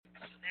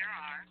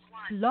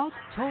Blog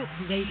Talk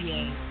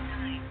Radio.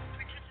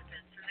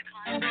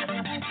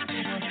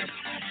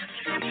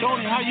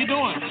 Tony, how you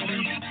doing?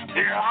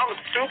 Yeah, I'm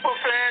super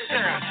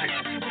fantastic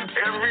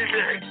every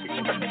day.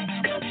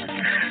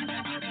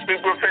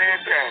 Super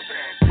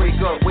fantastic.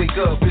 Wake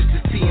up, it's the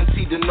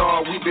TNT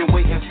Dinar. We've been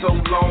waiting so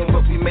long,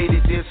 but we made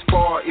it this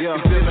far. If you're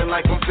feeling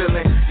like I'm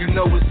feeling, you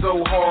know it's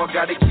so hard.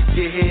 Gotta keep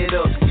your head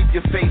up, keep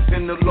your faith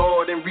in the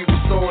Lord, and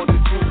restore the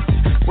truth.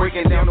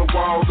 Breaking down the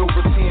walls,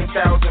 over 10,000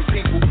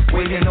 people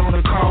waiting on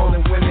a call,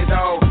 and when it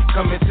all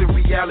coming to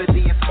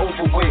reality, it's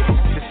over with.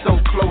 It's so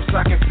close,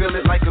 I can feel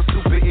it like a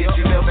super hit.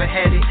 You never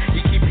had it,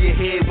 you keep your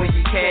head when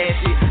you cash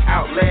it.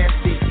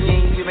 Outlast it, you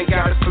ain't even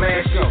gotta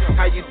flash it.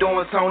 How you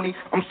doing, Tony?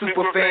 I'm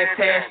super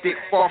fantastic,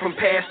 far from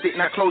past it.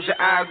 Now close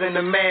your eyes and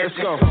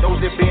imagine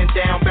those that been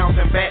down,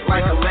 bouncing back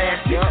like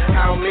elastic.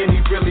 How many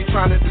really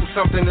trying to do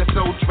something that's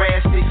so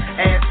drastic?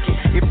 Ask it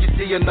if you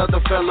see another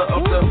fella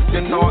of the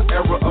Dinar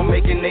era of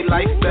making their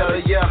life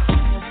better, yeah.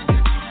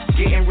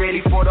 Getting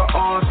ready for the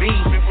RV,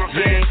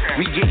 yeah.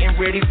 We getting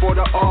ready for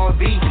the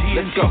RV.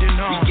 Let's go.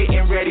 We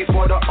getting ready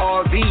for the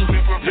RV,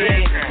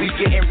 yeah. We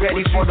getting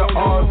ready for the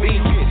RV.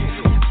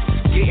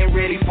 Getting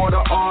ready for the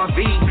RV,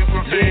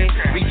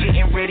 yeah. We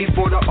getting ready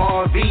for the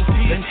RV.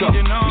 Let's go.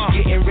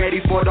 We getting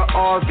ready for the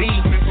RV,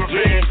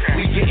 yeah.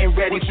 We getting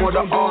ready for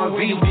the RV.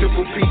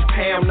 Triple P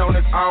Pam known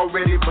as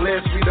already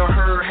blessed. We done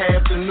heard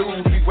half the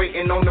news. We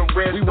waiting on the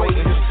rest. Don't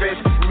even stress.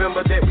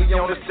 Remember that we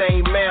on the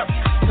same map.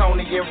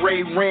 Tony and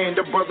Ray ran,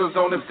 the brothers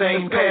on the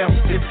same path.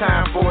 It's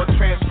time for a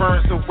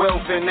transference of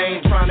wealth, and I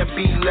ain't trying to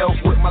be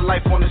left with my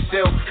life on the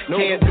shelf.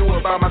 Can't do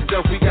it by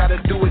myself, we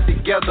gotta do it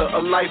together.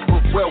 A life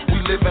of wealth,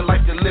 we living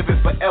like to live it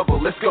forever.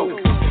 Let's go.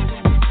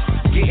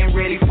 Getting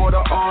ready for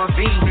the RV,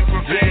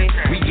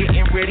 yeah. We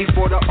getting ready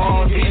for the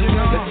RV.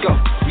 Let's go.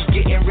 We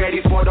getting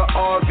ready for the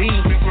RV,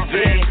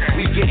 yeah.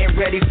 We getting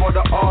ready for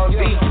the RV.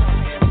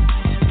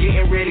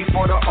 Getting ready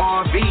for the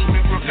RV,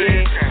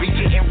 yeah. We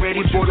getting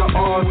ready for the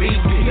RV.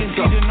 Let's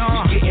go.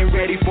 We getting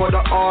ready for the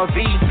RV,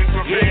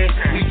 yeah.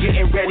 We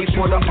getting ready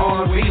for the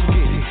RV.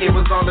 It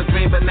was all a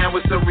dream, but now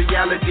it's a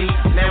reality.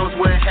 Now it's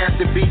where it has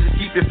to be. Just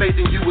keep your faith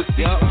and you will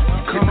see.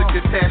 It's a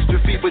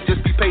catastrophe, but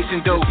just be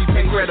patient though.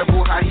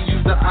 Incredible how he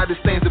used the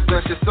oddest things to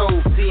bless your soul.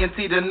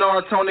 TNT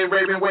Dinar, Tony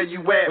Raven, where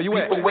you at?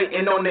 People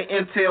waiting on the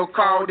intel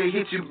call to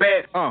hit you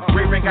back.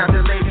 Raven got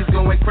the ladies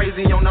going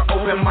crazy on the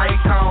open mic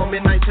call.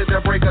 Midnight to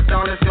the break of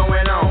dawn.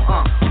 Going on,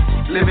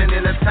 living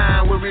in a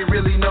time where we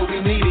really know we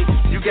need it.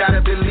 You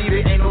gotta believe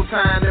it, ain't no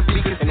time to be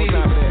conceited.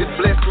 This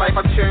blessed life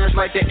I cherish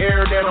like the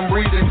air that I'm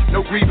breathing. No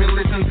grieving,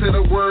 listen to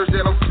the words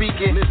that I'm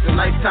speaking.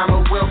 Lifetime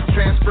of wealth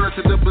transfer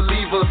to the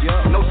believers.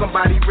 Know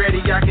somebody ready,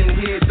 I can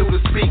hear it through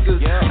the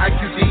speakers.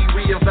 IQD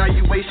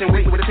reevaluation,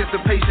 waiting with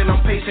anticipation.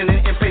 I'm patient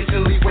and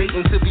impatiently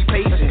waiting to be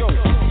patient.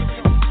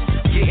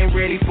 Getting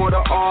ready for the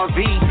RV,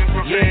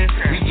 yeah.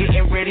 We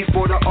getting ready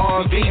for the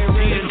RV.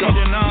 Let's go.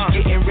 We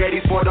getting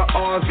ready for the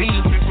RV,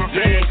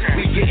 yeah.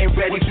 We getting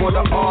ready for the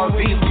RV.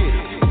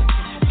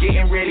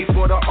 Getting ready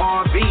for the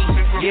RV,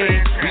 yeah.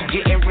 We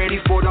getting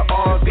ready for the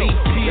RV.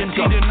 Let's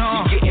go.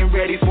 We getting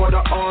ready for the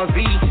RV,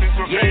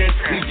 yeah.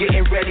 We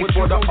getting ready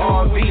for the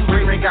RV.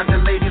 Ray got the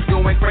ladies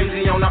going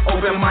crazy on the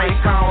open mic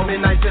call.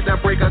 Midnight to the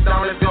break of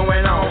dawn is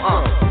going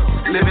on.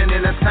 Living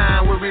in a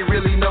time where we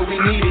really know we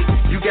need it.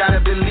 You gotta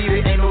believe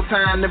it, ain't no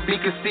time to be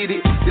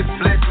conceited. This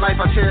blessed life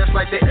I cherish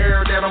like the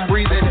air that I'm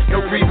breathing.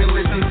 No grieving,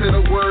 listen to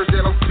the words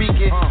that I'm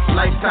speaking.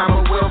 Lifetime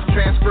of wealth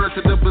transfer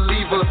to the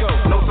believers.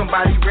 Know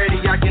somebody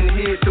ready, I can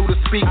hear it through the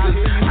speakers.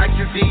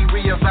 IQD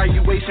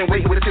reevaluation,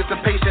 waiting with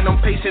anticipation.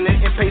 I'm patient and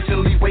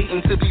impatiently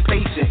waiting to be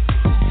patient.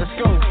 Let's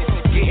go.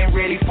 Getting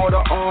ready for the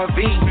RV,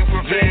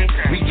 yeah.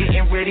 We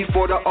getting ready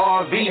for the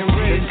RV.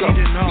 Let's go.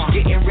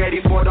 We getting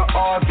ready for the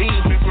RV,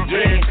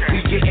 yeah.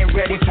 We getting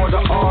ready for the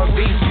RV.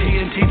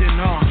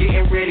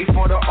 Getting ready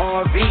for the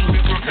RV,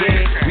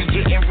 yeah. We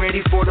getting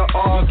ready for the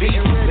RV.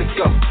 Let's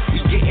go. We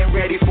getting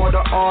ready for the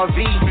RV,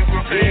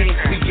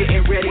 yeah. We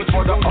getting ready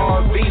for the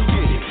RV.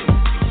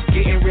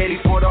 Getting ready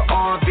for the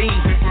RV,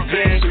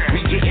 yeah. We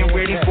getting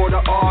ready for the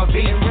RV.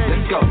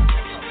 Let's go.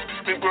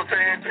 Super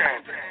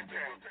fantastic.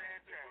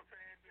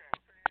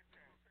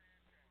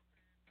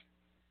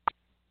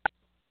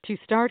 To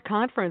start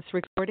conference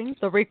recording,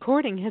 the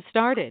recording has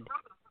started.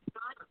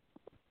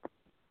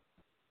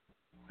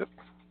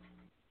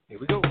 Here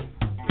we go.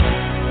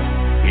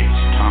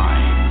 It's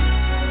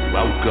time.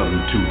 Welcome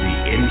to the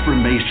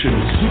Information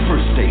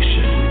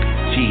Superstation,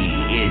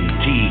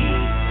 TNT.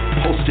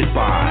 Hosted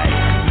by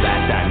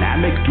that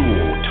dynamic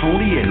duo,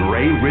 Tony and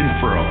Ray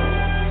Renfro.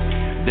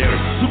 They're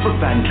super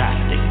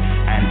fantastic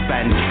and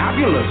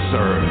fantabulous,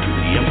 sir, to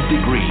the nth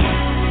degree.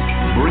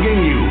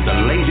 Bringing you the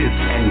latest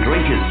and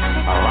greatest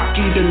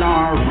Iraqi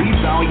dinar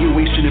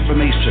revaluation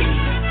information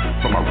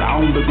from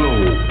around the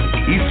globe,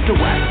 east to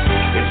west.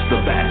 It's the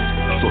best.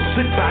 So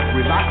sit back,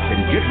 relax,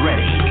 and get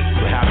ready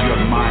to have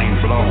your mind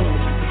blown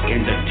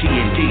in the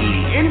TNT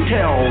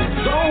Intel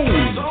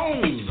Zone.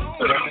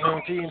 Good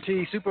afternoon,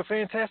 TNT Super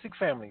Fantastic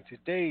family.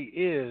 Today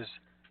is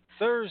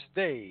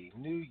Thursday,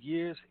 New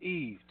Year's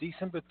Eve,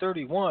 December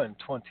 31,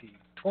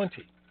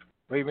 2020.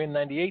 Raven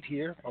 98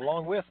 here,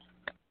 along with.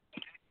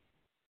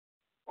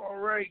 All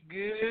right,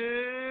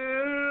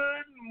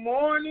 good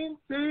morning,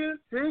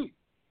 TNT.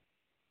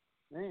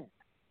 Man,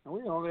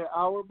 we only an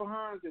hour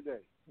behind today.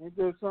 Ain't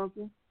that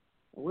something?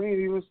 We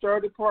ain't even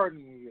started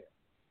partying yet.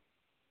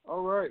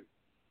 All right.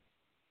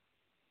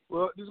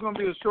 Well, this is going to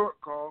be a short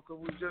call because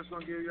we're just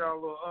going to give y'all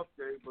a little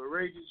update. But,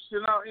 Ray, you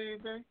send out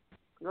anything?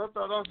 Because I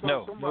thought I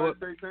saw somebody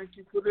say thank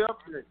you for the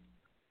update.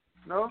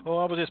 No? Well,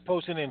 I was just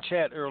posting in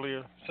chat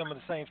earlier some of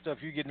the same stuff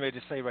you're getting ready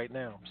to say right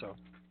now. So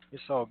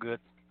it's all good.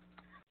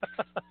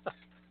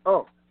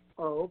 Oh,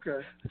 okay.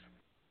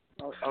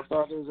 I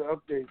thought there was an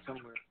update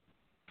somewhere.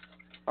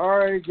 All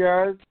right,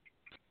 guys.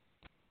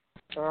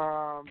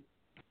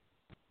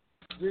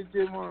 Just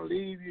didn't want to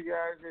leave you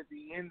guys at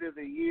the end of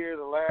the year,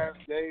 the last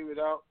day,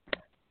 without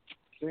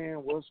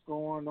saying what's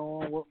going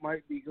on, what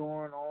might be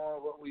going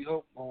on, what we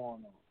hope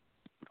going on.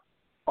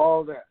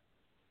 All that.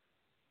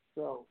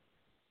 So,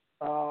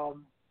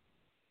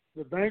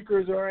 the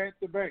bankers are at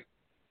the bank,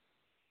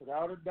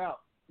 without a doubt.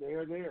 They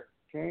are there.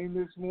 Came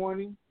this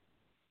morning.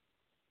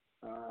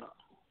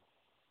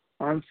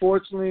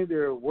 Unfortunately,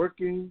 they're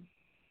working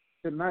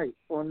tonight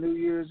on New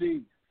Year's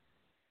Eve,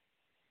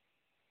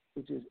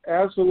 which is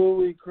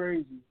absolutely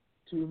crazy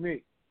to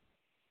me.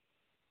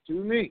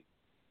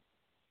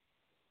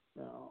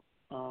 Now,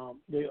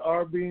 they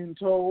are being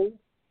told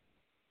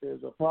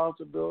there's a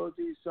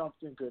possibility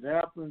something could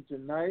happen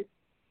tonight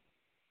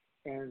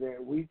and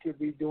that we could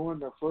be doing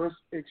the first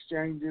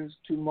exchanges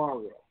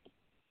tomorrow.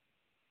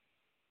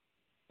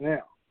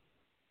 Now,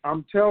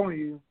 I'm telling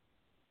you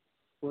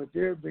what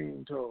they're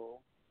being told,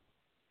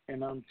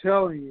 and I'm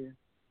telling you,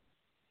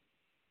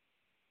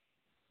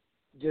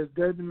 just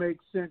doesn't make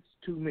sense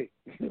to me.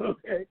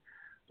 Okay?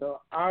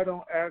 So I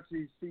don't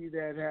actually see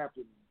that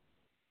happening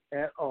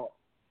at all.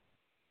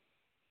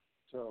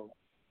 So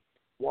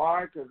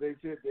why? Because they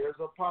said there's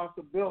a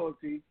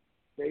possibility.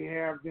 They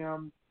have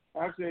them,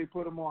 actually they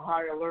put them on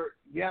high alert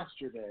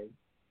yesterday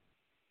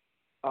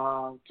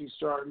to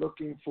start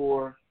looking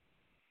for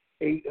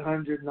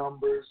 800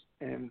 numbers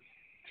and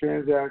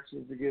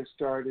transactions to get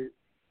started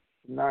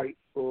tonight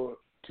or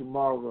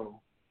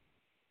tomorrow.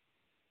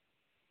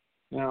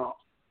 Now,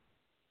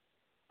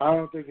 I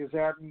don't think it's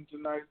happening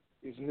tonight.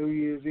 It's New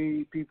Year's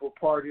Eve, people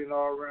partying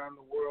all around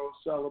the world,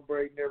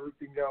 celebrating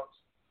everything else.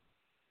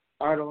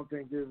 I don't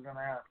think this is going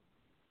to happen.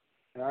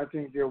 And I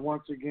think they're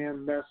once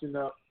again messing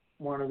up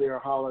one of their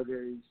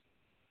holidays.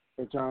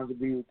 They're trying to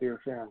be with their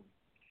family.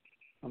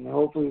 I mean,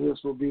 hopefully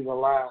this will be the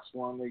last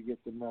one they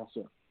get to mess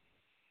up.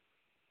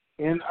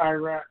 In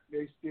Iraq,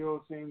 they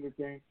still seem to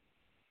think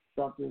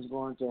something's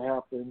going to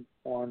happen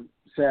on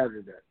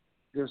Saturday.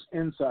 Just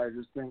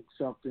insiders think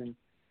something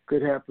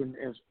could happen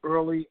as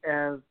early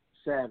as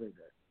Saturday.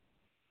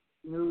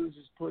 News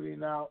is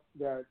putting out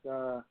that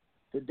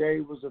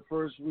today was the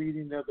first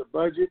reading of the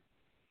budget,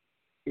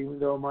 even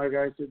though my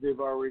guy said they've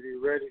already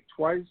read it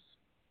twice,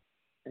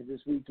 and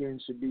this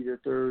weekend should be the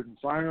third and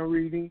final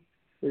reading.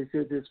 They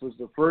said this was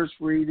the first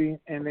reading,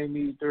 and they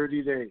need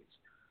 30 days.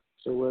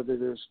 So whether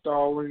they're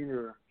stalling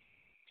or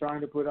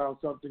trying to put out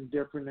something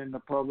different in the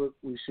public,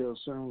 we shall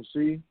soon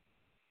see.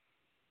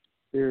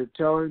 They're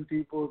telling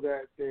people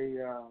that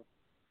the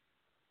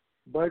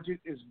budget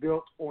is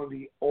built on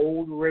the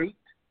old rate,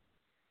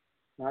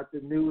 not the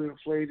new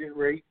inflated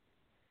rate,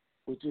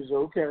 which is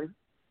okay,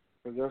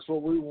 because that's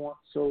what we want.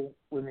 So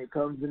when it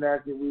comes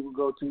enacted, we will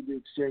go to the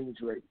exchange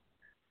rate,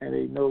 and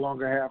they no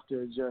longer have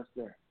to adjust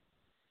that.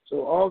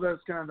 So all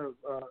that's kind of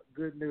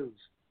good news.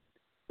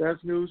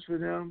 Best news for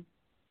them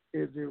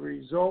is the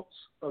results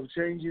of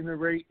changing the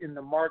rate in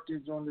the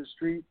markets on the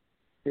street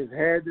has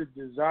had the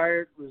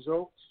desired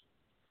results.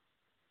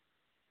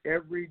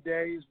 Every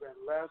day has been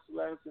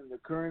less in the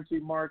currency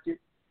market.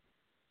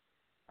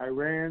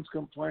 Iran's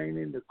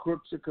complaining, the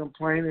crooks are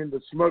complaining,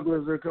 the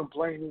smugglers are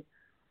complaining.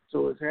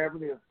 So it's having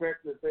the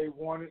effect that they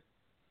wanted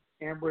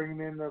and bringing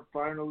in the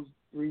final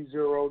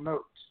 3-0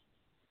 notes.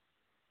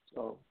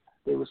 So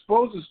they were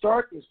supposed to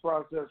start this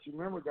process,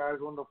 remember, guys,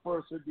 on the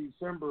 1st of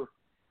December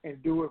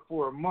and do it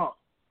for a month,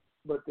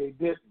 but they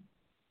didn't.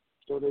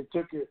 So they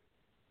took it,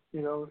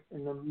 in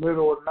the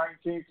middle of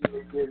 19th and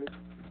they did it.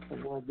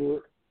 They're going to do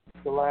it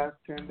the last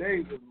 10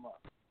 days of the month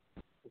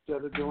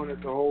instead of doing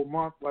it the whole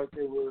month like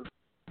they were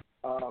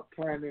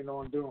planning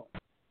on doing.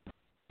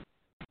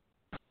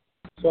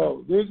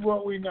 So this is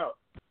what we know.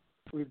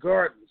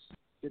 Regardless,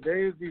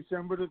 today is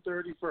December the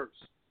 31st.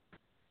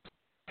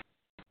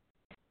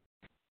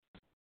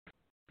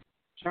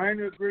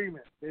 China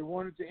agreement they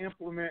wanted to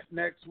implement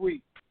next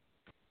week.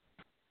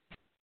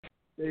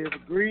 They have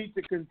agreed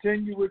to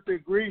continue with the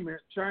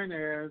agreement China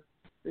has.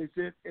 They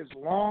said as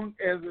long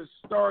as it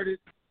started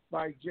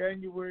by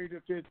January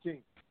the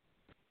 15th.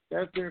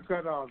 That's their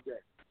cutoff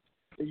date.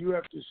 So you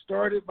have to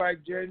start it by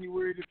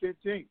January the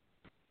 15th.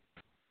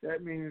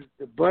 That means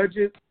the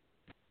budget,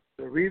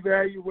 the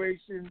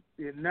revaluation,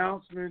 the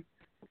announcement,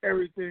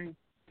 everything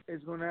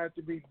is going to have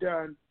to be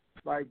done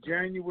by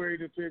January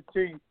the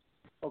 15th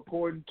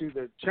according to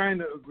the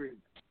China agreement.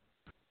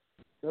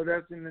 So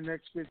that's in the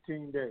next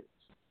 15 days.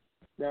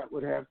 That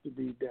would have to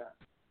be done.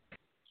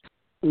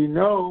 We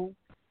know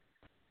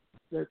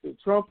that the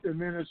Trump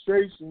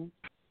administration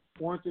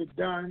wants it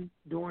done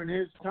during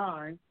his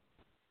time,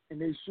 and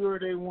they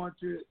want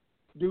to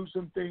do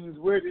some things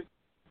with it.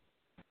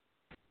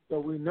 So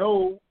we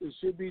know it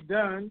should be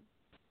done,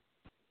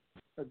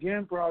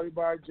 again, probably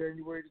by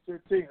January the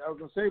 15th. I was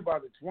going to say by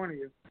the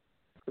 20th,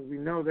 because we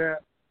know that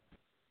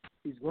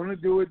he's going to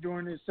do it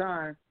during his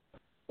time,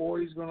 or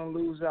he's going to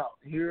lose out.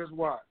 Here's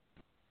why.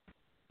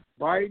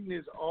 Biden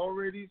has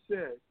already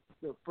said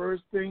the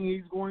first thing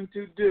he's going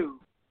to do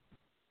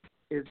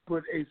is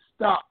put a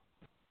stop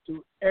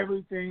to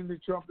everything the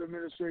Trump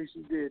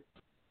administration did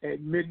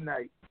at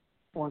midnight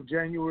on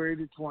January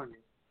the 20th.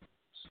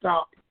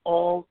 Stop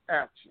all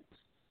actions.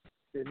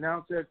 They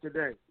announced that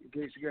today, in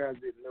case you guys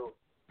didn't know it.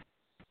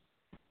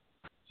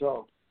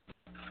 So,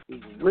 he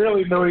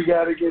really know he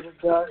got to get it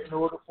done in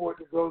order for it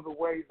to go the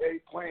way they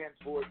planned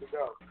for it to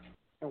go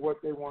and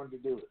what they wanted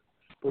to do it.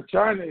 But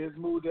China has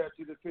moved that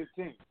to the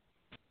 15th.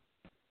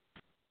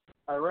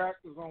 Iraq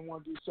is going to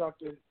want to do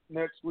something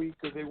next week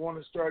because they want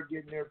to start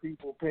getting their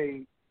people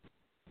paid.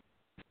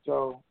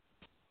 So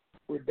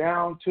we're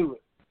down to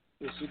it.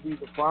 This should be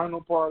the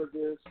final part of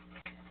this.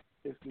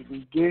 It's the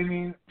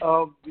beginning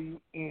of the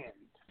end.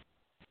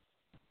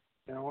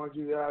 And I want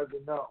you guys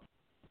to know.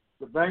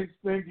 The banks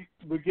think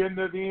the beginning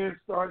of the end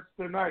starts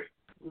tonight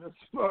with a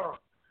tomorrow.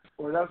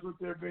 Or that's what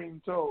they're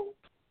being told.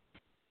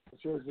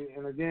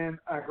 And again,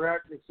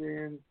 Iraq is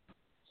saying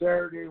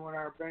Saturday when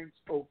our banks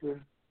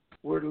open,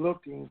 we're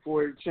looking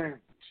for a change.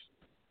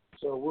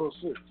 So we'll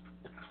see.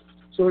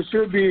 So it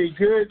should be a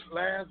good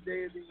last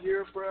day of the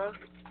year for us.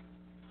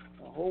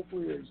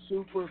 Hopefully a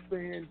super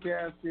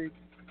fantastic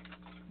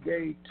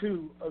day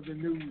 2 of the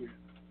new year.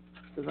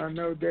 Because I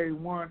know day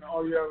 1,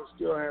 all y'all will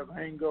still have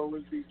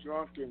hangovers, be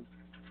drunk,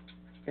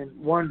 and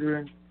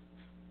wondering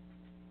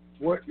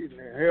what in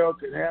the hell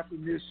could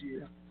happen this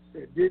year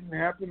that didn't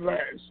happen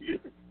last year.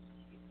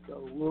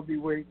 So we'll be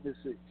waiting to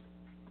see.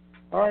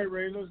 All right,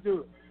 Ray, let's do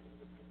it.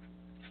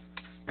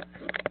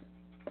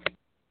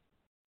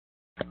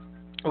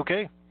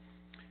 Okay.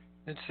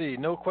 Let's see.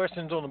 No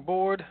questions on the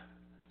board.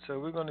 So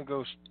we're going to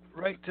go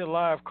right to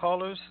live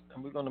callers,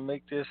 and we're going to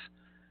make this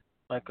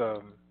like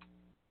a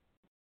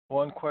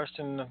one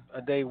question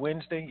a day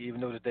Wednesday, even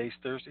though today's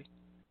Thursday.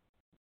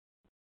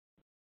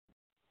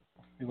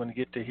 We want to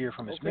get to hear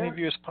from as many of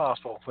you as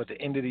possible for the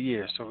end of the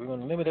year. So we're going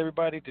to limit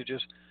everybody to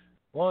just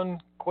one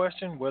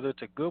question, whether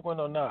it's a good one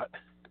or not.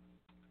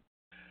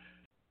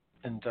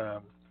 And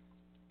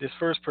this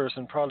first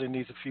person probably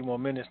needs a few more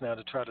minutes now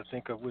to try to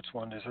think of which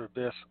one is her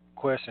best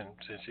question,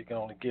 since she can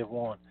only give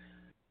one.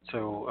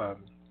 So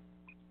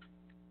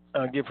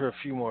I'll give her a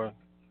few more.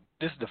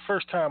 This is the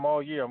first time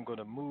all year I'm going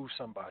to move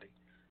somebody,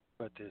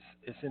 but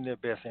it's in their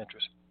best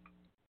interest,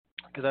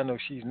 because I know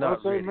she's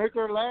not ready. Make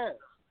her last.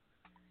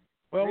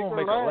 Well, I won't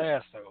make her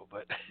last, though,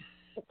 but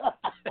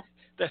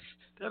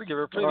that'll give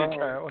her plenty of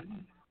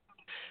time.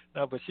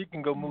 No, but she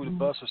can go move the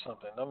bus or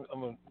something.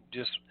 I'm going to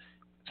just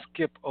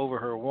skip over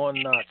her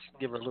one notch,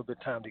 give her a little bit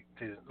of time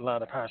to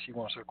line up how she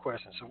wants her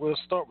question. So we'll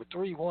start with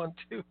 3, 1,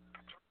 2.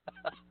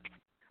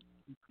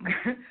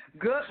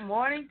 Good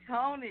morning,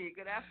 Tony.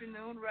 Good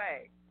afternoon,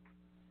 Ray.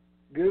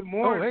 Good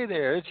morning. Oh, hey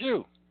there. It's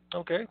you.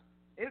 Okay.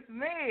 It's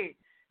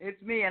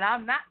me, and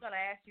I'm not going to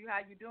ask you how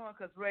you're doing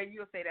because, Ray,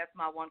 you'll say that's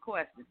my one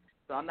question.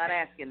 So I'm not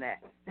asking that.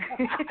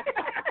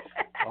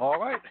 All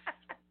right.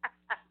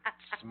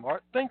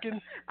 Smart thinking.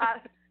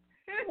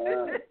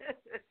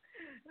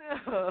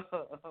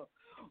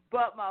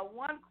 But my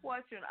one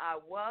question I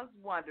was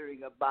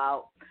wondering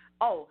about,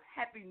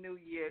 Happy New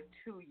Year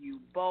to you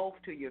both,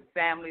 to your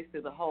families,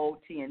 to the whole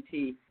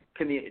TNT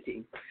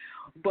community.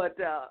 But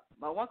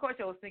my one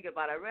question I was thinking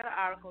about, I read an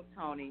article,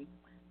 Tony,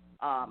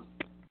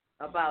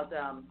 about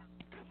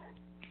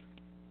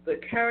the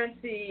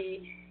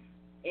currency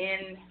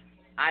in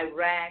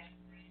Iraq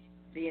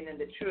being in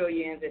the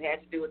trillions. It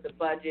had to do with the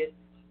budget.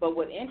 But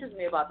what interests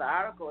me about the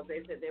article is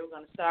they said they were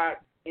going to start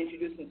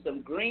introducing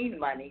some green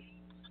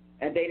money,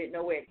 and they didn't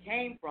know where it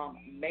came from,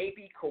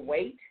 maybe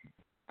Kuwait.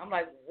 I'm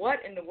like, what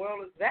in the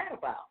world is that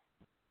about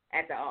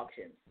at the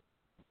auctions?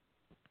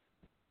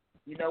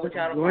 You know what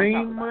y'all green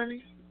talk about?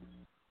 Money?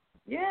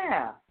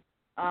 Yeah.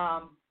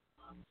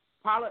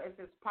 It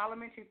says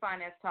parliamentary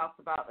finance talks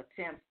about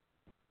attempts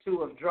to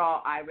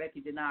withdraw Iraqi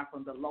dinar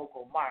from the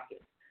local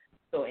market.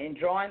 So in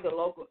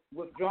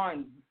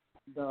withdrawing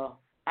the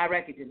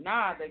Iraqi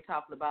dinar, they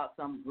talked about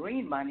some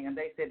green money, and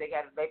they said they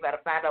got to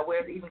find out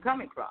where it's even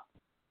coming from.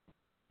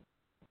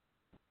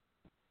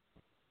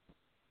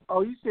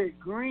 Oh, you said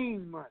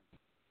green money?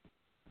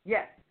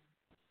 Yes,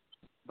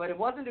 but it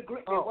wasn't It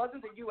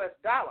wasn't the U.S.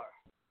 dollar.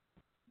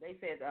 They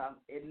said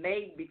it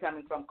may be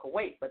coming from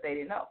Kuwait, but they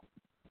didn't know.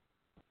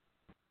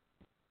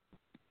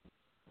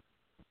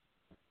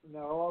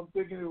 No, I'm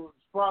thinking it would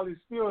probably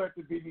still have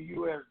to be the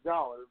U.S.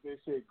 dollar if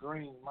they said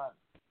green money.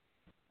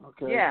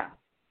 Okay. Yeah.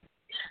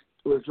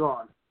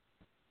 Withdrawn.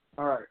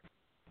 All right.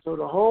 So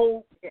the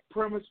whole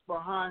premise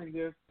behind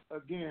this,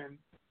 again,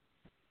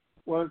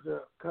 was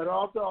to cut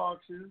off the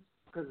auctions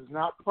because it's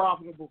not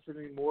profitable for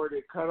them anymore.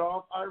 They cut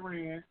off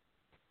Iran.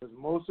 because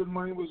most of the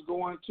money was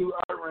going to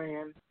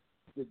Iran.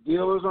 The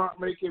dealers aren't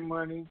making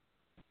money.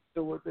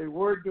 So what they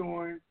were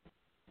doing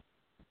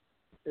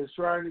is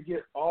trying to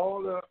get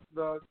all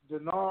the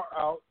dinar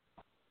out,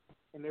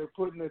 and they're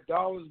putting the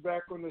dollars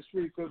back on the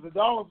street because the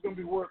dollar's going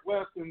to be worth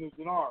less than the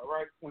dinar,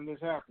 right, when this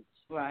happens.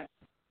 Right.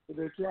 So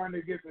they're trying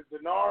to get the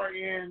dinar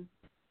in,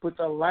 put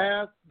the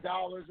last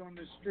dollars on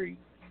the street,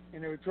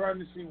 and they were trying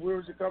to see where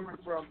was it coming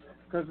from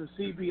because the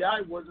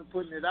CBI wasn't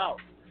putting it out.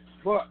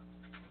 But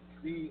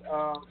the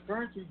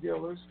currency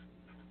dealers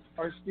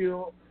are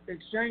still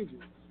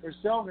exchanging. They're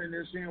selling and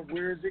they're saying,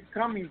 where is it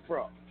coming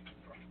from?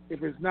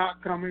 If it's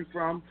not coming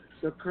from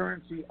the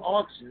currency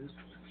auctions,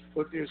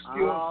 but they're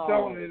still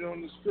selling it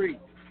on the street.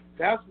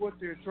 That's what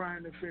they're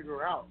trying to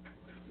figure out.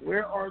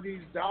 Where are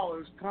these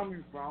dollars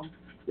coming from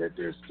that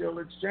they're still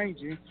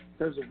exchanging?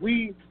 Because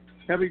we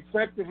have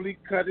effectively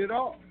cut it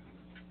off.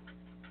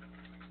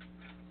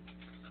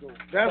 So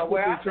that's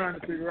what they're trying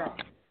to figure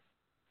out.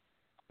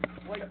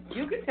 Well,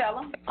 you can tell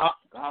them. Go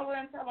over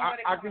and tell them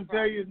where I can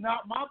tell you it's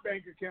not my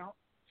bank account,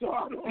 so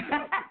I don't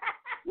know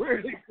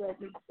where they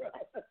coming from.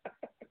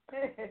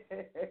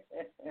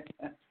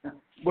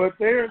 But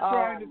they're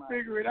trying to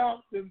figure it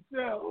out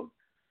themselves.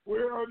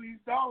 Where are these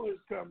dollars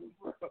coming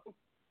from?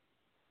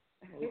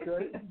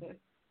 Okay.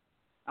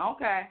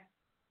 Okay.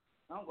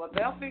 Oh, well,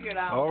 they'll figure it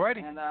out.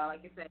 Alrighty. And like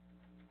I said,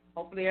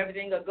 hopefully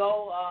everything will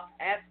go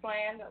as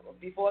planned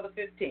before the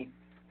 15th.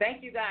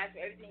 Thank you guys for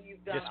everything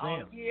you've done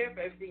all year,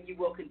 for everything you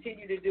will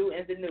continue to do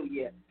in the new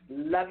year.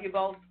 Love you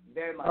both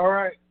very much. All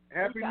right.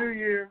 Happy New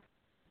Year.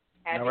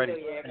 Happy New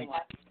Year, everyone.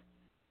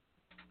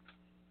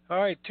 All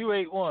right,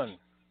 281.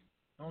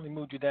 I only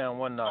moved you down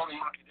one notch.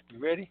 You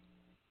ready?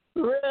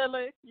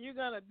 Really? You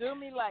gonna do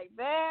me like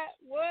that?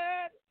 What?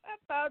 I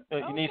thought.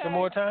 You need some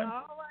more time?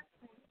 All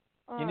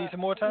right. You need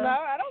some more time? No,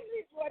 I don't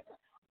need more time.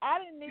 I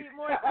didn't need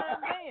more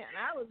time then.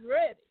 I was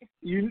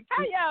ready.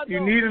 How y'all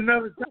doing? You need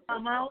another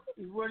time out?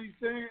 Is what he's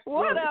saying?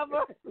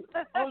 Whatever.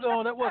 Hold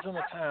on, that wasn't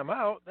a time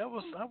out. I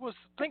was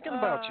thinking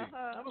about you.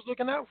 I was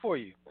looking out for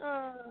you.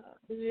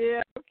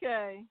 Yeah.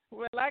 Okay.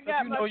 Well, I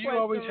got my you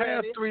always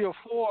ready. have 3 or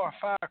 4 or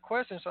 5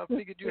 questions, so I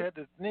figured you had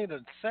to need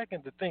a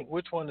second to think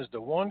which one is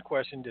the one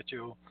question that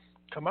you'll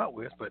come out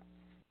with. But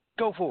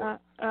go for it.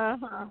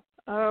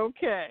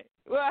 Okay.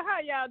 Well, how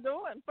y'all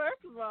doing?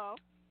 First of all.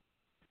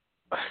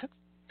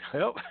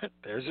 Well,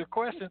 there's your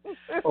question.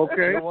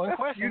 Okay. One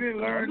question. You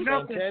didn't learn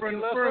nothing from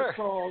the first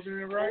call,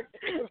 right?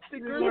 You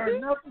didn't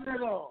learn nothing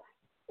at all.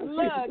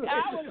 Look,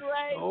 I was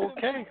raised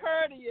to be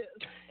courteous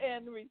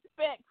and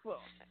respectful.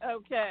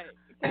 Okay.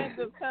 You can't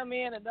just come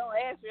in and don't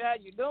ask you how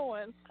you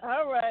doing.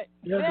 All right.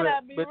 Yeah, then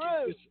I'd be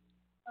rude.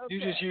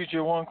 You just used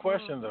your one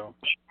question, though.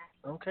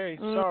 Okay,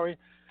 sorry.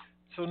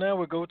 So now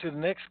we'll go to the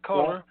next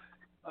caller.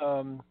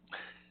 All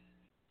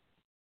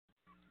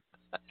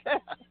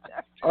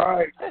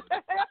right.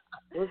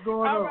 What's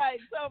going on? All right,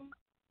 so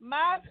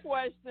my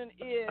question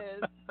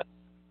is,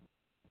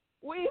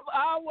 we've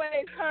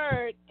always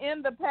heard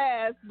in the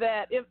past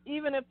that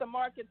even if the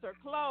markets are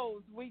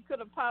closed, we could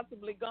have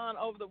possibly gone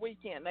over the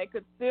weekend. They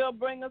could still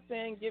bring us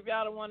in, give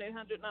y'all the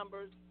 1-800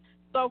 numbers,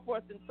 so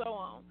forth and so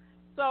on.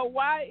 So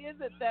why is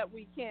it that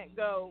we can't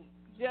go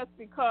just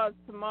because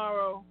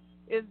tomorrow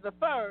is the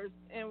 1st,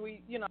 and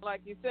we,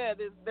 like you said,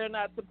 they're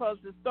not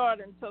supposed to start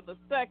until the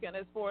 2nd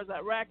as far as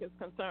Iraq is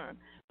concerned.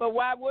 But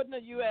why wouldn't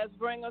the U.S.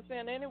 bring us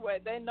in anyway?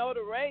 They know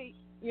the rate,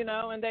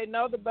 and they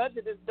know the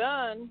budget is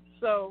done.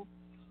 So,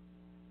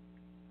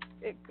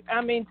 to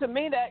me,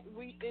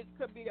 it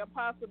could be a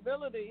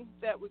possibility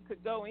that we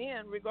could go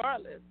in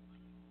regardless.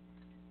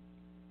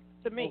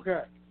 To me.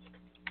 Okay.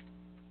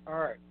 All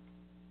right.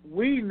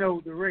 We know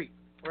the rate,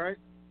 right?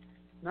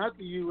 Not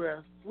the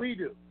U.S. We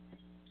do.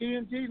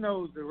 TNT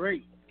knows the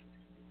rate.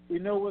 We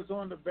know what's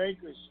on the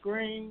banker's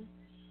screen.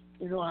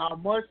 We know how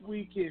much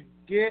we can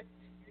get.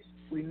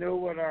 We know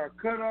what our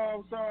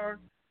cutoffs are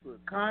for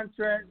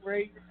contract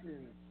rates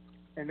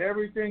and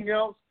everything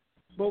else.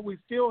 But we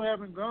still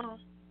haven't gone.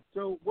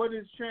 So what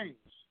has changed?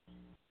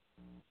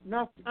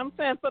 Nothing. I'm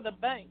saying for the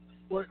banks.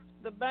 What?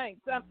 The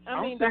banks. I'm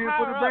saying the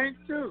for the banks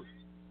too.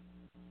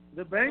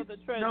 The banks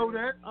know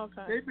that.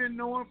 Okay. They've been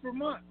knowing for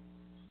months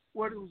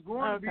what it was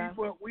going to be,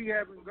 but we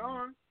haven't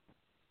gone.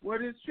 What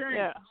has changed?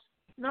 Yeah.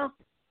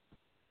 Nothing.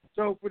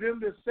 So for them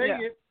to say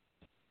it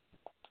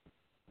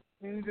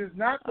means it's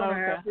not going to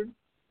happen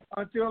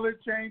until it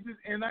changes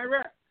in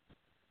Iraq,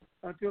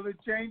 until it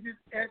changes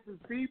at the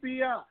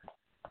CBI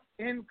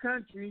in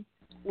country.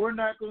 We're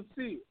not going to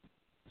see it.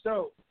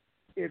 So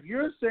if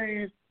you're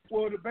saying,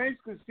 well, the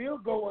banks could still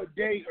go a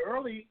day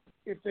early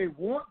if they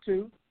want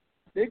to,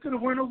 they could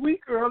have went a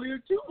week earlier,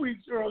 2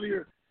 weeks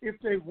earlier if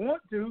they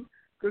want to,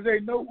 because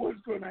they know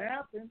what's going to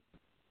happen,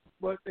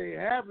 but they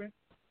haven't.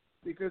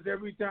 Because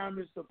every time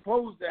it's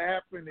supposed to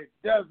happen, it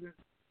doesn't,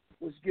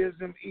 which gives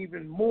them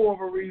even more of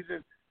a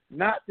reason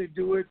not to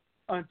do it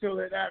until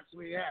it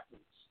actually happens.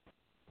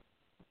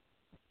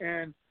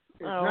 And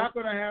it's not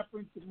going to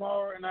happen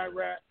tomorrow in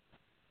Iraq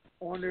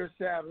on their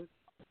Sabbath.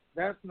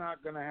 That's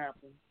not going to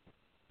happen.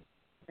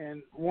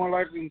 And more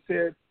likely he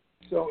said,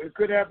 so it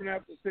could happen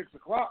after 6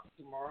 o'clock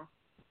tomorrow,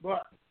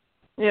 but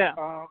Yeah.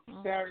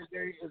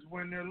 Saturday is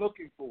when they're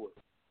looking for it.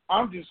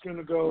 I'm just going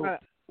to go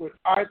with,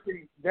 I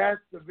think that's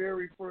the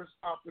very first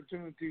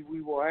opportunity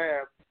we will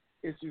have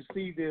is to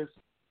see this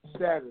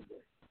Saturday.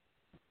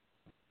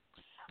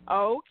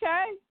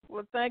 Okay.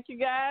 Well, thank you,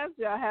 guys.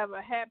 Y'all have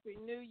a happy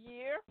new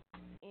year,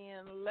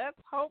 and let's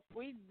hope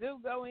we do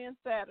go in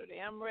Saturday.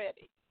 I'm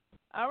ready.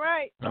 All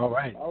right. All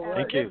right.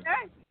 Thank you.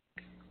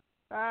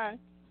 Bye.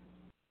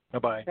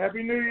 Bye-bye.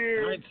 Happy New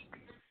Year.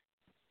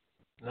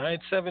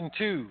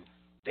 972.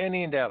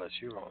 Danny in Dallas,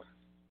 you're on.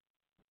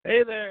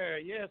 Hey there.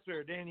 Yes,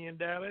 sir. Danny in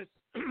Dallas.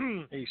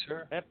 Hey,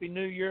 sir. Happy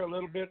New Year a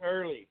little bit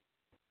early.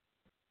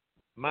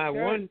 My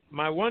one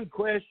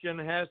question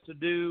has to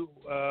do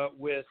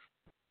with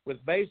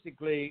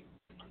basically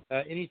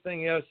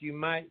anything else you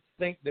might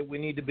think that we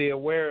need to be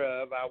aware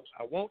of.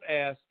 I won't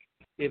ask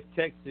if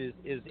Texas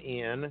is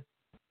in.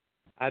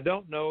 I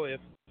don't know if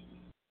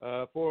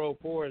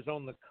 404 is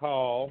on the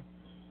call.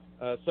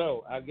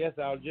 So I guess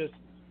I'll just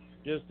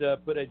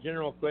put a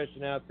general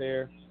question out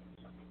there.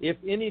 If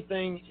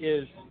anything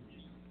is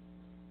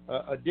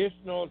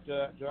additional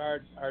to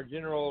our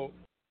general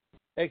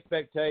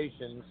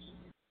expectations,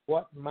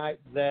 what might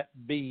that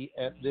be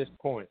at this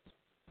point?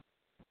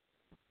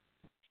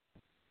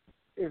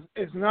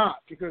 It's not,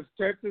 because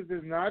Texas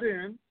is not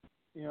in,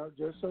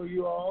 just so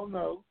you all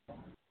know.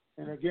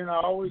 And again, I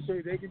always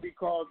say they can be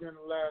called in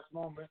the last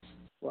moment.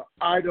 Well,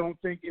 I don't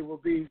think it will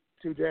be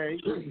today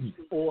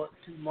or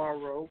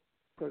tomorrow,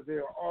 because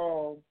they're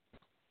all,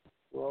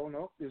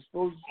 they're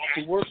supposed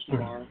to work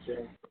tomorrow.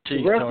 So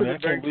Gee, Tony, I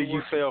can't believe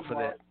you fell for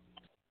that.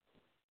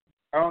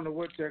 I don't know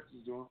what Texas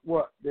is doing.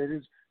 What? That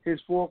is his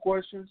 4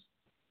 questions?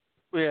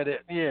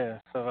 Yeah.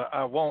 So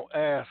I won't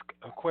ask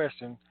a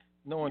question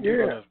knowing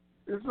you're going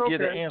to get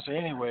an answer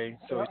anyway.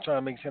 So he's trying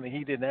to make sure that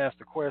he didn't ask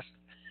the question.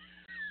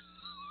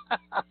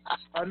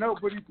 I know,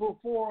 but he put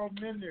 4 of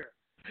them in there.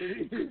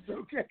 It's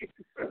okay.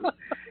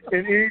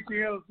 And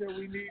anything else that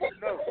we need to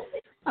know.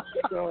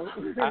 So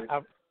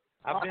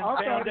I've been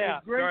found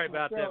out. Sorry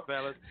about that,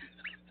 fellas.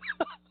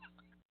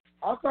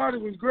 I thought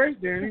it was great,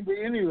 Danny, but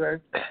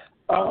anyway.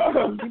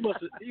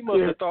 He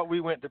must have thought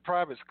we went to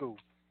private school.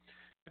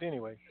 But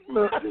anyway.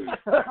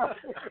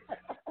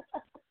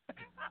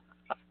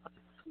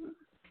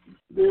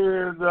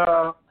 There's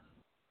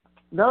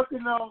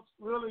nothing else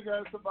really,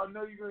 guys. I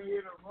know you're going to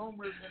hear the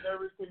rumors and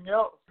everything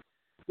else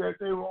that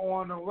they were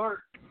on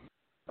alert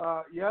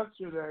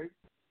yesterday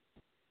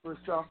for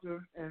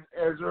something, and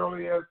as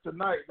early as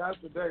tonight,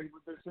 not today,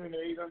 but they're saying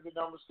the 800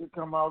 numbers could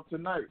come out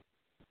tonight,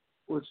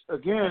 which,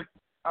 again,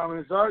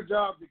 it's our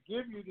job to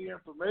give you the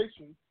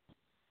information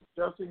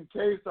just in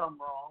case I'm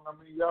wrong.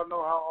 Y'all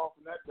know how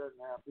often that doesn't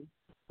happen,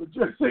 but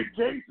just in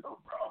case I'm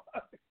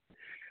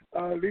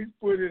wrong, at least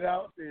put it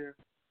out there.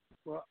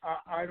 Well,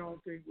 I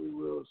don't think we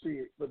will see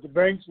it, but the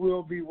banks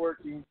will be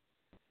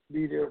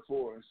there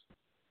for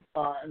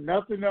us.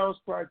 Nothing else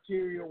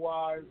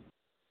criteria-wise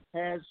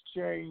has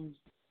changed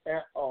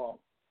at all.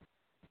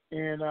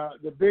 And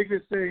the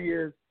biggest thing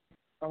is,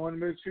 I want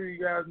to make sure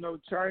you guys know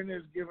China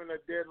is given a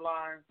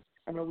deadline.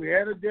 We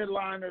had a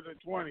deadline of the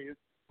 20th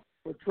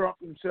for Trump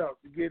himself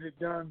to get it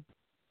done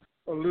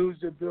or lose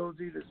the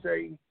ability to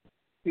say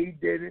he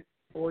did it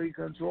or he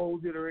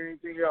controlled it or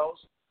anything else,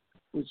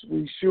 which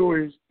we sure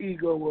his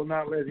ego will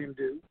not let him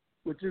do,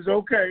 which is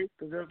okay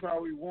because that's how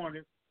we want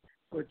it.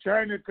 But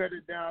China cut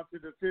it down to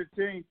the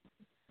 15th,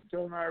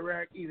 telling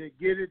Iraq either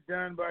get it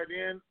done by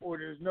then or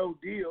there's no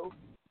deal,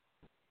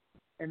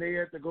 and they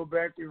have to go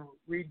back and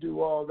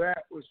redo all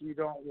that, which we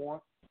don't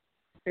want.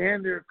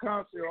 And they're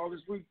constantly all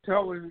this week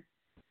telling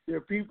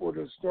their people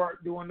to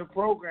start doing the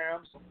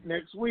programs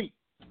next week.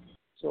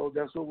 So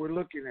that's what we're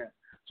looking at.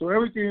 So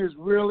everything is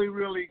really,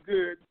 really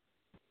good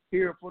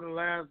here for the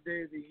last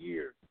day of the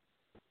year,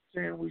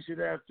 saying we should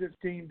have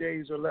 15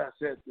 days or less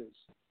at this.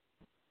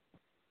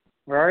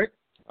 All right?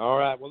 All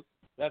right. Well,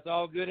 that's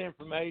all good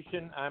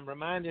information. I'm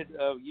reminded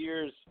of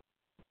years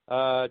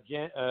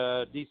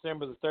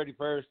December the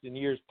 31st in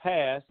years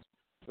past,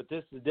 but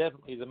this is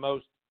definitely the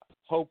most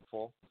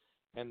hopeful.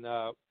 And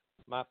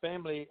my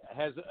family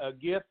has a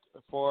gift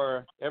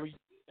for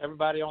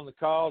everybody on the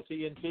call,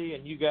 TNT,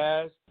 and you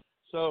guys.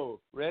 So,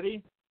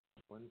 ready?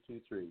 1,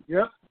 2, 3.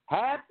 Yep.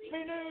 Happy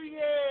New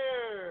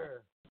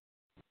Year!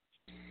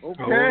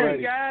 Okay,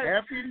 Alrighty. guys.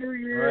 Happy New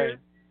Year. All right.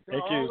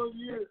 Thank to all of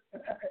you.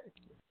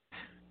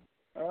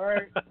 All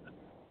right.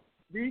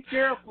 Be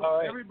careful. All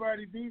right.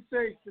 Everybody be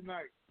safe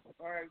tonight.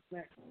 All right,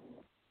 thanks.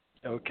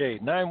 Okay,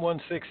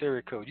 916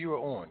 area code. You are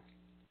on.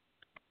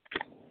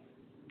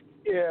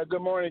 Yeah,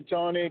 good morning,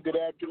 Tony. Good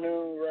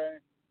afternoon, Ray.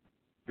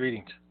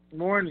 Greetings.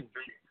 Morning.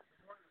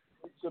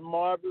 It's a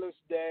marvelous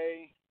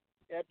day.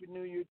 Happy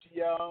New Year to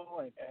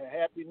y'all, and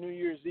Happy New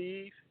Year's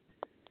Eve.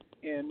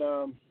 And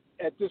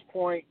at this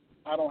point,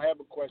 I don't have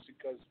a question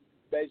because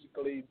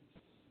basically,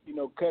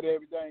 cut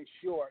everything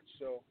short.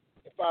 So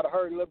if I'd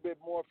heard a little bit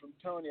more from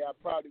Tony, I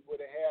probably would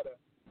have had a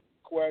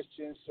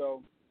question.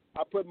 So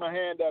I put my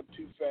hand up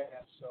too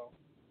fast. So.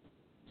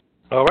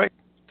 All right.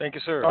 Thank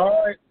you, sir.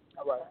 All right.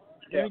 All right.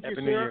 Thank Happy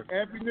you, New sir.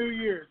 Year. Happy New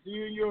Year. See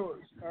you and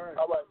yours. All right.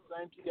 All right.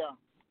 Thank you, y'all.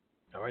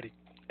 All righty.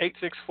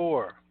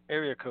 864,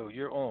 area code,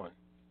 you're on.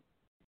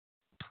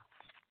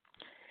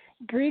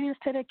 Greetings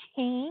to the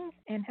king,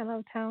 and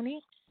hello,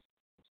 Tony.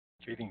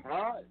 Greetings.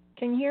 Hi.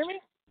 Can you hear me?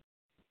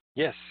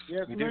 Yes,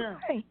 Yes, we ma'am.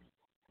 Hey.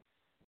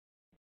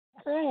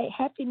 Great.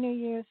 Happy New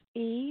Year's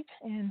Eve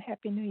and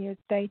Happy New Year's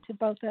Day to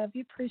both of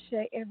you.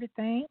 Appreciate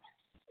everything.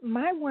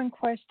 My one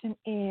question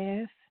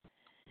is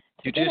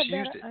to You get just a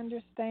better used it.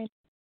 understanding.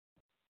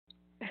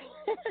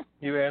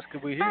 You asked,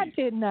 could we hear I you?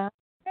 did not.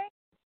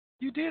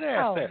 You did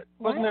ask that.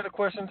 Wasn't that a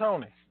question,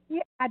 Tony?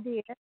 Yeah, I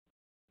did.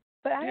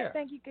 But I Yeah. didn't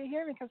think you could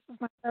hear me because this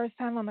was my first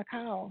time on the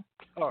call.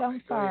 All So right,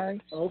 I'm go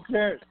ahead. sorry.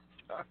 Okay.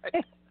 All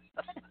right.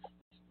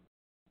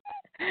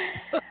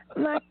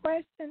 My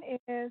question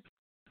is,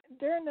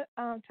 during the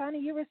Tony,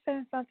 you were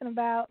saying something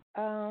about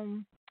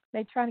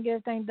they trying to get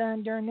everything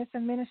done during this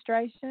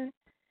administration.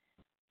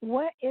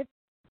 What if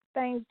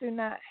things do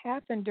not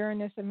happen during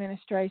this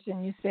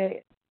administration? You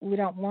said we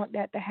don't want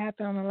that to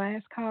happen on the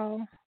last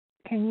call.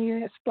 Can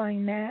you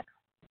explain that?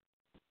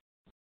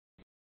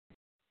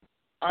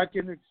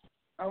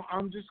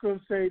 I'm just going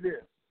to say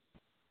this.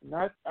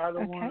 I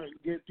don't want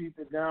to get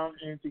people down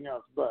anything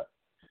else, but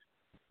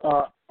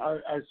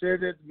I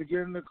said at the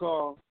beginning of the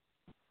call,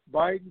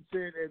 Biden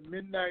said at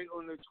midnight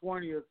on the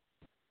 20th,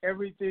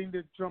 everything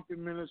the Trump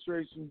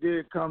administration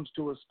did comes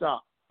to a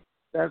stop.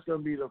 That's going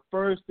to be the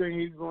first thing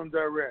he's going to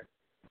direct.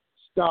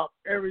 Stop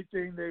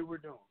everything they were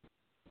doing.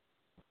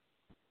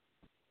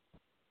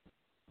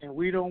 And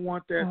we don't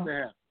want that to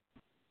happen.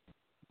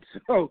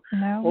 So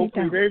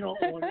hopefully they don't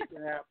want it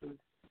to happen.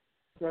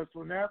 Because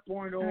from that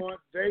point on,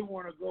 they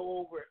want to go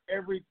over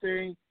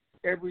everything,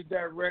 every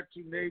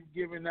direction they've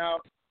given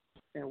out,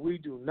 and we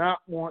do not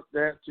want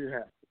that to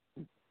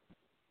happen.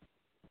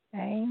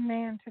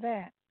 Amen to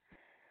that.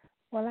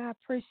 Well, I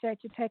appreciate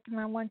you taking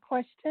my one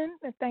question,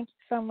 and thank you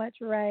so much,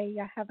 Ray.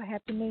 Y'all have a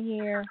happy New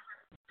Year.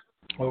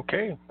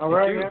 Okay. All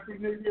right. Happy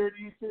New Year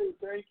to you, too.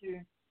 Thank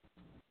you.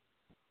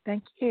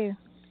 Thank you.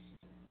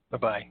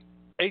 Bye-bye.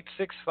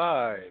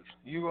 865,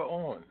 you are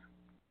on.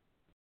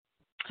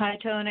 Hi,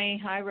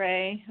 Tony. Hi,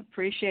 Ray.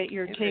 Appreciate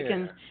your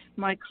taking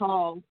my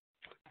call,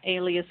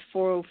 alias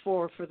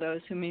 404, for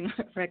those who may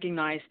not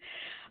recognize.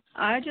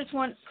 I just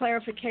want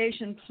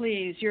clarification,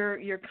 please.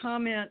 Your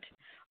comment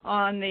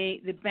on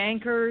the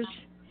bankers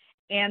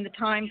and the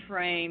time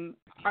frame.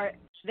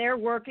 They're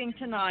working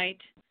tonight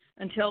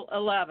until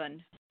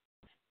 11.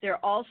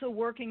 They're also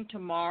working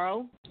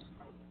tomorrow.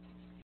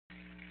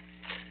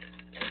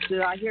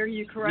 Did I hear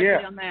you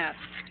correctly on that?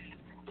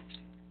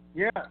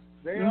 Yeah,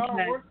 they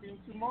are working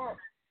tomorrow.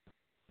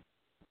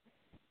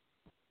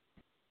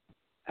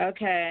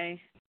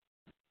 Okay.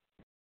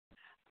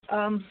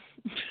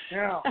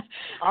 Now,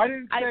 I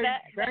didn't say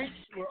banks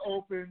were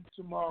open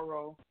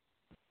tomorrow.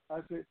 I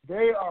said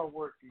they are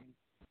working,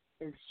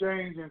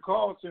 exchange and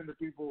call center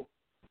people,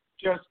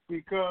 just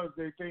because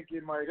they think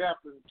it might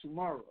happen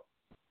tomorrow.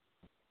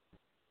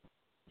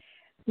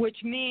 Which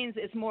means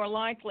it's more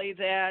likely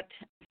that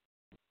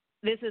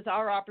this is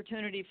our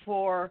opportunity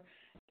for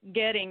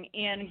getting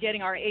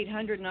our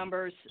 800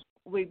 numbers.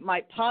 We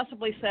might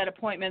possibly set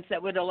appointments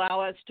that would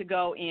allow us to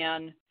go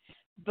in,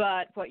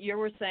 but what you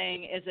were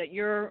saying is that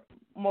you're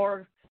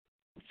more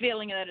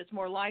feeling that it's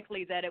more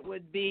likely that it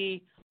would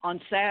be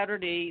on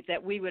Saturday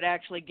that we would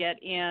actually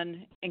get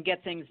in and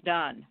get things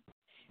done.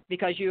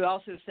 Because you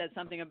also said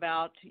something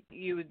about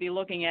you would be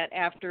looking at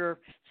after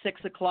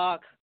 6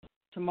 o'clock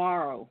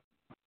tomorrow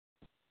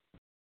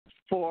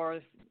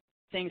for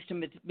things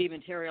to be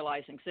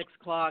materializing, 6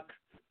 o'clock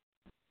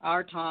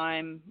our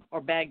time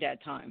or Baghdad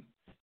time.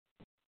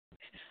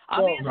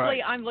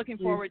 Obviously, I'm looking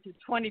forward to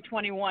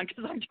 2021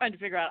 because I'm trying to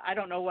figure out, I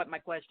don't know what my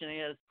question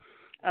is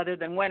other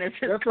than when is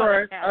it That's going all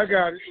right. to happen. I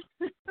got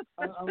it.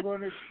 I'm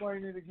going to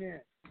explain it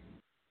again.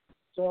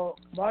 So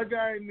my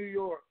guy in New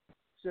York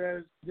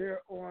says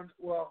they're on,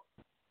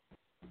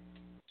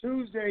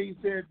 Tuesday he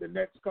said the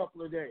next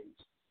couple of days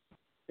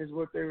is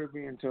what they were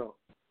being told.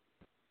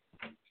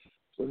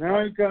 So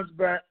now he comes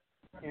back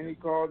and he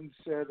called and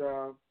said,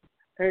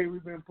 hey,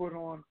 we've been put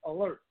on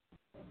alert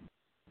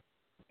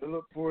to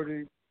look for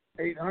the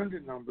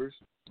 800 numbers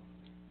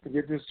to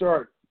get this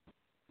started.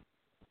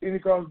 Then he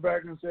comes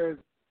back and says,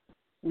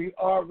 we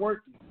are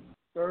working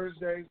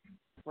Thursday,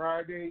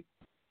 Friday,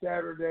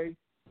 Saturday,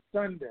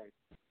 Sunday,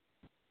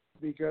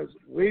 because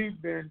we've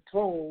been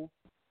told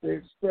they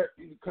expect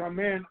you to come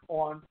in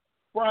on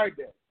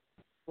Friday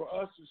for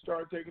us to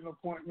start taking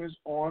appointments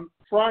on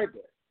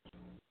Friday,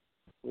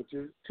 which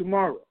is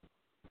tomorrow.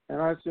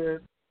 And I said,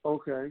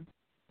 okay,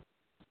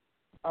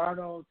 I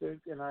don't think,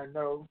 and I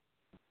know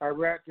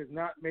Iraq has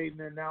not made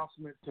an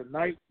announcement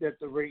tonight that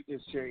the rate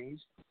has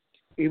changed,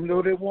 even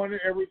though they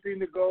wanted everything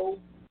to go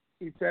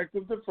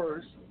effective the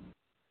 1st.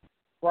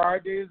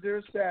 Friday is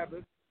their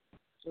Sabbath,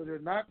 so they're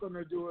not going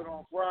to do it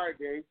on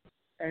Friday.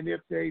 And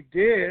if they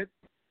did,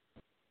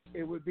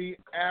 it would be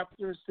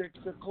after 6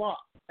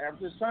 o'clock,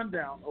 after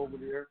sundown over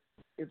there,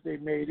 if they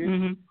made it.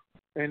 Mm-hmm.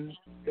 And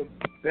the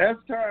best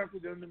time for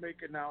them to make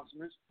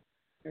announcements,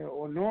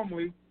 or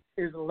normally,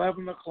 is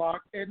 11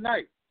 o'clock at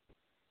night.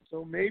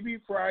 So maybe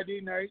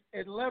Friday night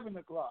at 11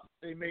 o'clock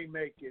they may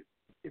make it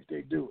if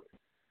they do it.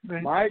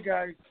 Right. My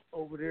guy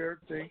over there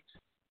thinks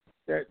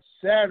that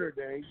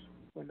Saturday,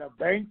 when the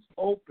banks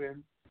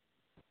open,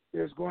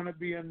 there's going to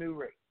be a new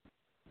rate.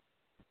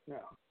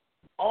 Now,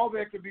 all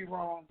that could be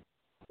wrong,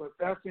 but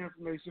that's the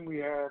information we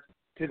have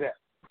today.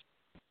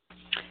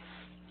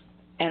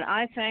 And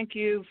I thank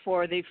you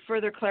for the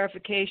further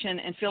clarification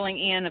and filling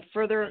in the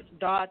further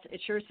dots.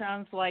 It sure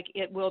sounds like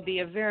it will be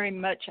a very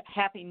much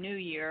Happy New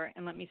Year.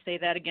 And let me say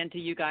that again to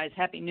you guys.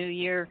 Happy New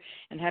Year,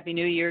 and Happy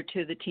New Year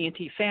to the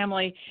TNT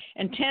family.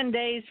 And 10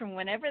 days from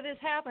whenever this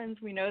happens,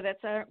 we know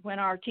that's when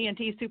our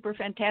TNT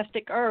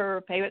Superfantastic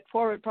Pay It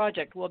Forward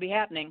project will be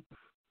happening.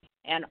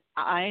 And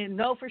I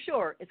know for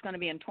sure it's going to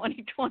be in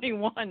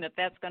 2021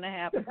 that's going to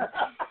happen.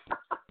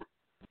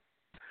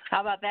 How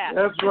about that?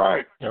 That's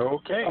right.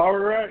 Okay. All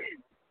right.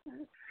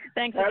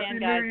 Thanks Happy again,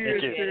 guys. New Year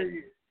Appreciate to it.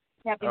 you.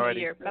 Happy Alrighty.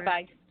 New Year.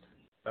 Bye-bye.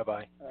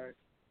 Bye-bye. All right.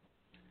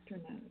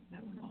 Turn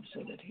that one off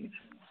so that he's...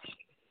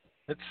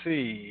 Let's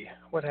see.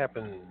 What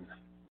happened?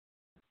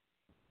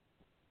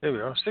 There we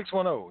are.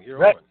 610. You're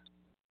Right. on.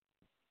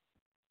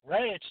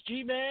 Ray, it's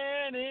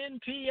G-Man in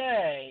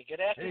PA.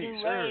 Good afternoon,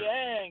 Hey, sir. Ray,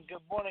 and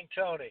good morning,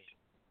 Tony.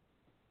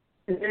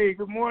 Hey,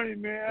 good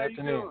morning, man. How you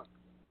Afternoon. doing?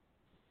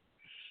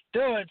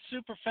 Doing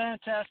super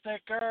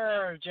fantastic,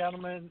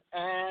 gentlemen,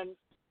 and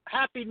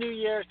Happy New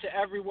Year to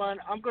everyone.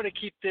 I'm going to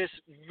keep this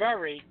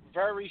very,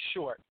 very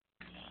short.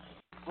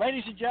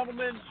 Ladies and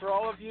gentlemen, for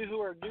all of you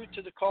who are new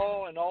to the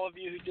call and all of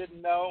you who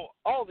didn't know,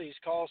 all these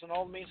calls and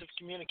all means of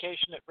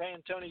communication that Ray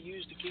and Tony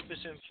use to keep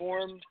us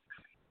informed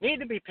need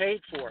to be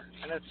paid for.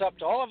 And it's up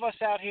to all of us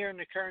out here in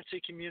the currency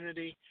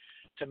community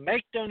to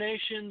make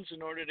donations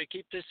in order to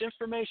keep this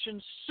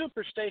information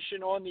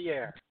superstation on the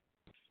air.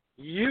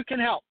 You can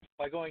help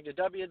by going to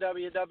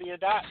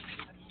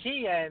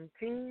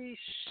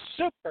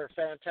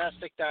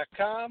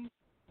www.TNTSuperfantastic.com,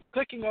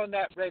 clicking on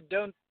that red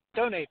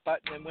donate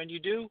button, and when you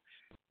do,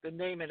 the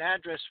name and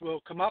address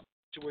will come up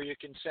to where you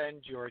can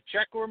send your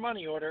check or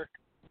money order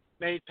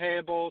made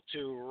payable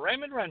to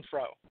Raymond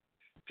Renfro,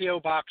 P.O.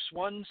 Box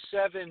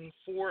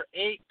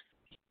 1748,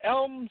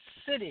 Elm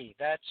City.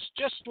 That's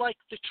just like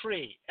the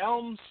tree,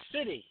 Elm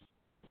City,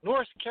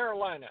 North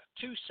Carolina,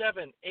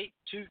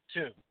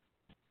 27822.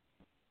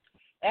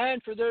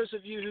 And for those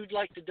of you who'd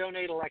like to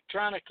donate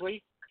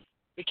electronically,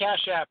 the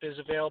Cash App is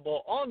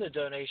available on the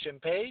donation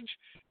page.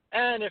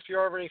 And if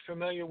you're already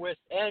familiar with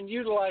and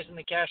utilizing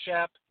the Cash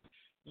App,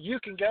 you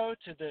can go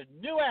to the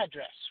new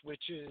address,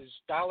 which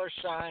is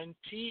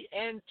 $TNT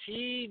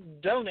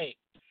Donate.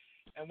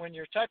 And when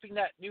you're typing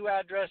that new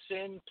address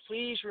in,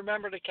 please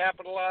remember to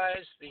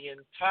capitalize the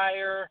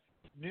entire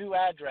new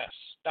address,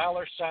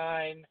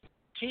 $TNT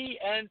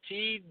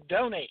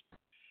Donate.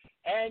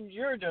 And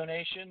your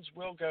donations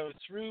will go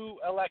through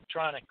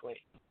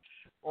electronically.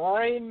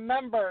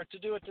 Remember to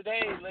do it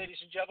today,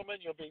 ladies and gentlemen.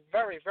 You'll be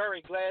very,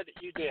 very glad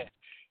that you did.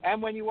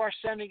 And when you are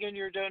sending in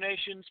your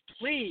donations,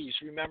 please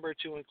remember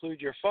to include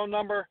your phone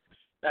number.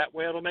 That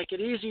way it'll make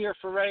it easier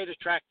for Ray to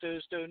track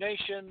those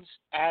donations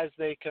as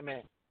they come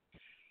in.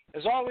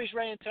 As always,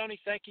 Ray and Tony,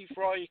 thank you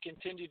for all you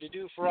continue to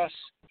do for us.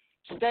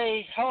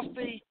 Stay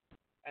healthy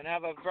and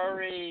have a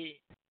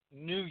very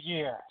new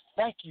year.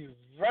 Thank you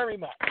very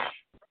much.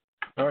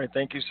 All right.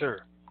 Thank you,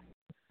 sir.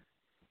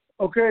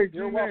 Okay,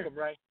 You're G-Man, welcome,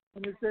 Ray.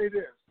 let me say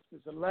this.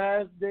 It's the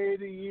last day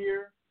of the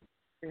year,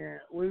 and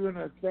we're going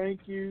to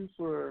thank you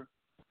for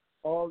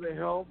all the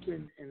help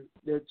and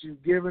that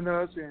you've given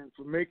us and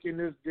for making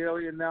this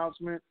daily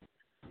announcement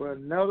for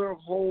another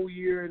whole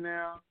year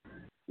now.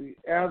 We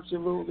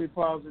absolutely,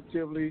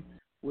 positively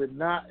would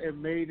not have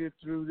made it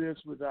through this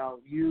without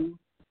you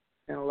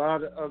and a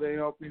lot of other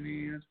helping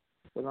hands.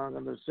 But I'm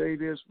going to say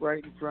this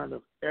right in front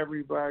of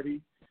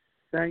everybody.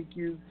 Thank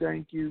you,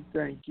 thank you,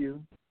 thank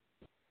you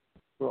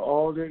for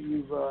all that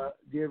you've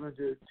given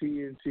to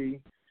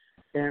TNT.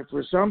 And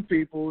for some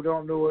people who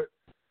don't know it,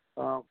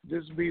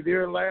 this will be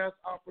their last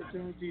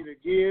opportunity to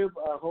give,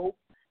 I hope,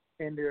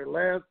 and their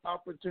last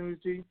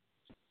opportunity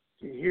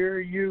to hear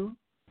you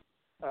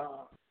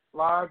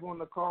live on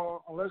the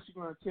call, unless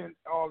you're going to attend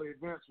all the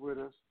events with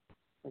us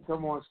and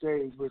come on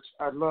stage, which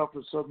I'd love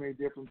for so many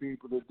different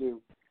people to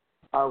do.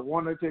 I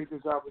want to take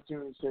this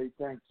opportunity to say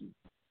thank you.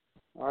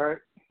 All right?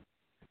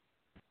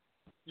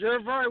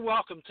 You're very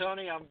welcome,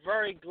 Tony. I'm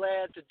very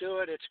glad to do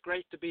it. It's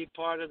great to be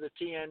part of the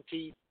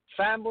TNT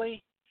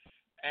family.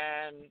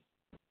 And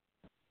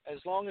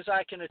as long as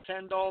I can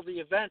attend all the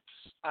events,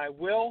 I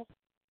will.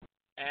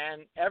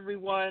 And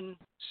everyone,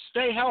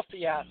 stay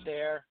healthy out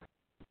there.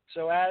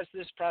 So as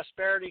this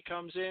prosperity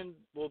comes in,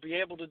 we'll be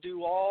able to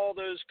do all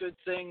those good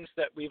things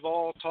that we've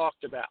all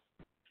talked about.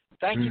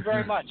 Thank you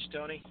very much,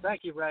 Tony.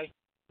 Thank you, Ray.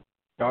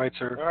 All right,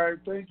 sir. All right,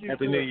 thank you.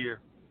 Happy New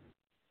Year.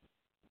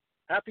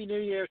 Happy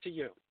New Year to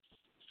you.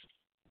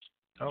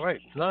 All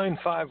right,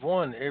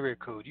 951 area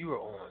code. You are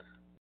on.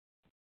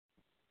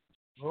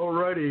 All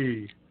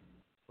righty.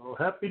 Well,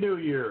 Happy New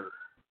Year.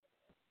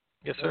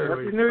 Yes, sir.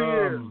 Happy New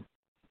Year.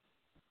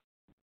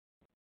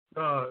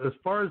 As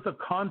far as the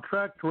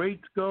contract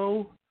rates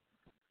go,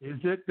 is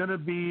it going to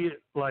be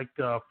like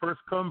first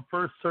come,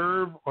 first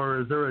serve, or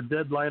is there a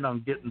deadline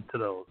on getting to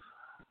those?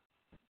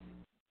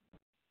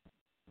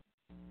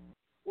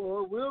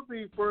 will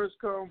be first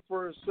come,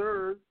 first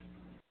served.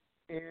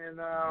 And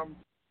I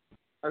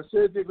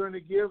said they're going to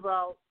give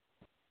out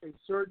a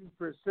certain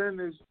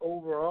percentage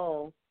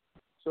overall.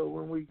 So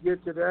when we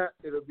get to that,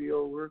 it'll be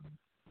over.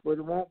 But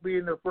it won't be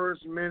in the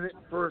first minute,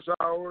 first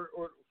hour,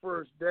 or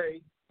first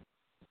day.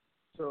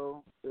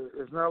 So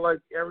it's not like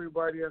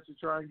everybody has to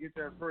try and get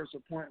that first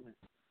appointment.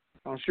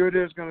 I'm sure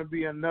there's going to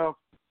be enough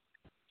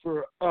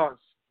for us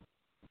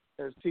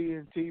as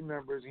TNT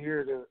members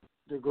here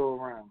to go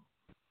around.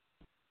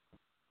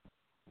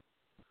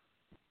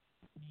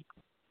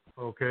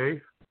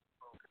 Okay.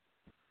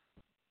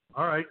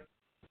 All right.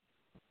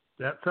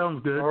 That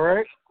sounds good. All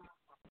right.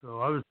 So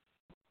I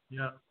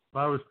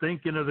was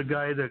thinking of the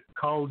guy that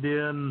called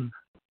in.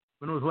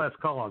 When was the last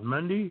call? On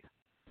Monday?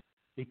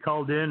 He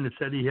called in and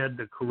said he had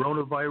the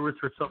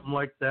coronavirus or something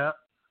like that,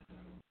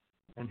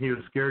 and he was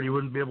scared he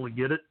wouldn't be able to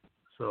get it.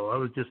 So I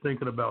was just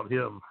thinking about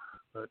him.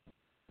 But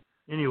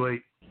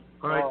anyway,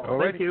 all right.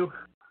 Thank you.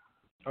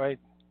 All right.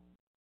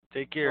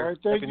 Take care. All right.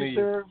 Thank Happy you, New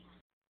sir.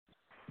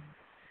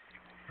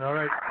 All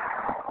right.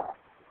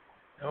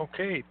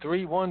 Okay,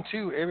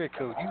 312 area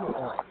code. You are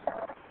on.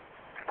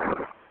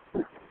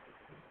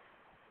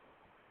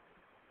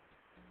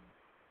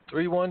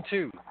 Three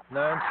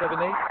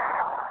 978.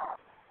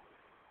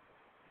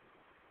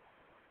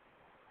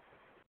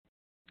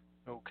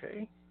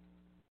 Okay.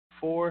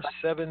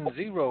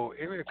 470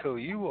 area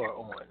code. You are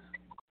on.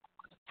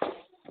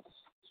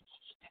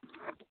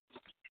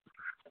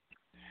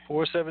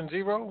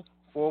 470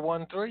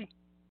 413.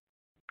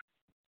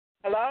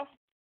 Hello?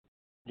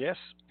 Yes,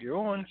 you're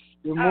on.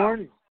 Good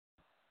morning.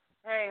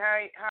 Hey,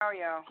 how are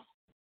y'all?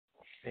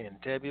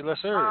 Fantabulous,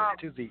 sir,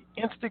 to the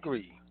nth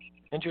degree.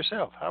 And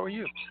yourself, how are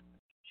you?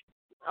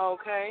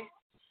 Okay.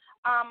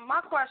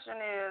 My question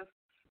is,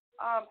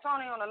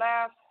 Tony, on the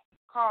last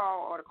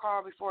call or the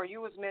call before,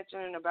 you was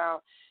mentioning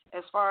about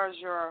as far as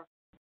your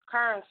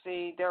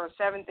currency, there are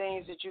 7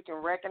 things that you can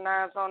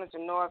recognize on it to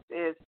know if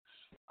it's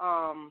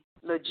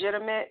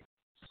legitimate.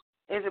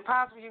 Is it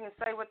possible you can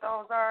say what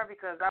those are?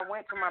 Because I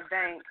went to my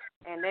bank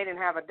and they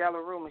didn't have a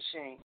Delarue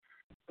machine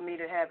for me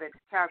to have it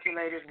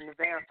calculated and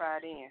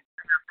verified in.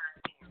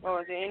 So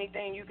is there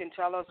anything you can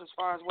tell us as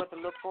far as what to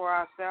look for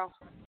ourselves?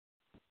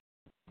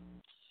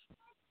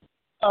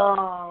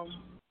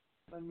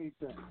 Let me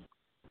think.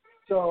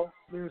 So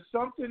there's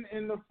something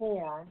in the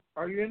form.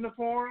 Are you in the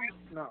form?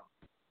 No.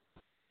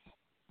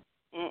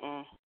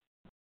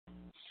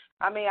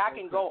 I mean, I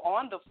can go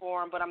on the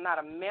forum, but I'm not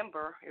a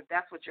member, if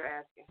that's what you're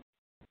asking.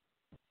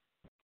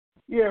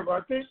 Yeah, but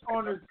I think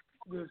on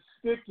the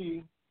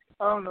sticky,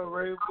 I don't know,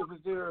 Ray, if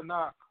it's there or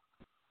not,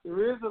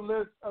 there is a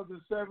list of the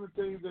 7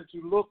 things that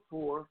you look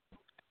for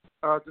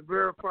to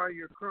verify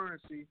your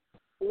currency,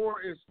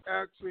 or it's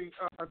actually,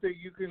 I think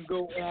you can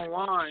go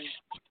online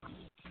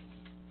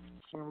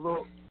and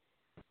look.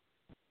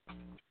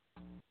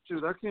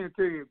 Shoot, I can't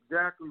tell you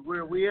exactly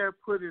where. We have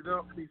put it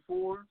up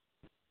before.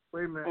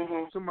 Wait a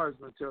minute. Somebody's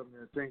going to tell me,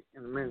 I think,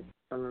 in a minute.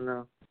 I don't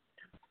know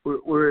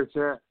where it's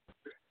at.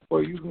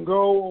 Or you can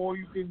go, or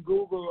you can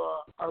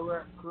Google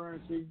Iraq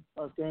currency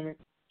authentic.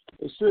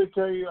 It should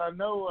tell you. I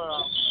know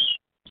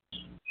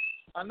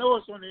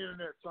it's on the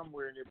internet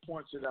somewhere, and it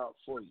points it out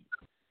for you.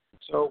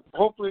 So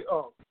hopefully,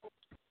 all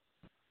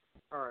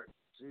right.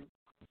 See,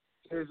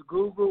 it's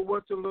Google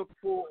what to look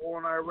for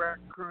on Iraq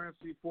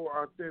currency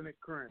for authentic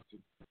currency,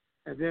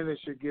 and then it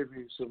should give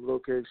you some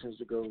locations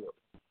to go look.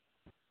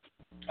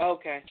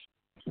 Okay.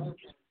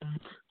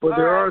 But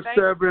there are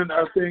 7,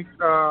 I think,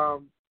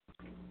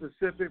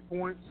 specific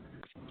points.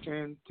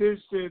 And Tish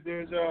said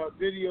there's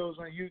videos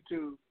on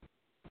YouTube,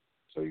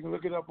 so you can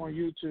look it up on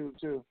YouTube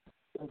too.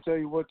 and tell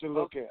you what to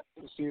look at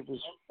to see if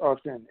it's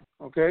authentic.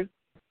 Okay?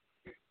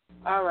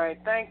 All right.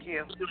 Thank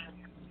you.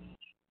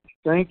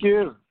 Thank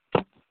you.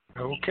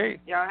 Okay.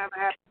 Y'all have a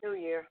happy New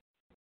Year.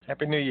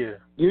 Happy New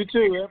Year. You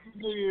too. Happy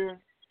New Year.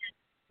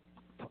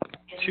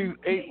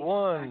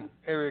 281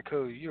 area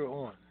code. You're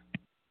on.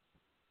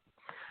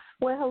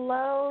 Well,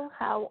 hello.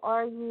 How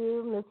are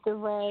you,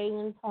 Mr. Ray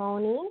and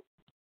Tony?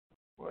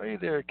 Well, hey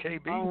there,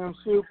 KB. I am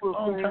super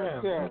long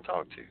time fantastic. to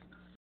talk to.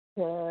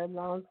 Good,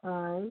 long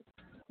time.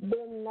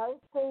 Been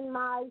nursing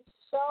my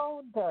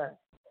shoulder.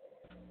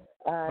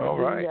 All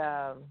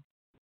right.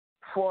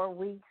 4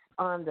 weeks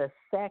on the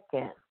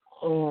 2nd,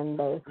 and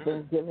they've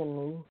been giving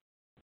me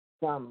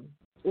some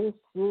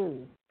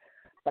issues.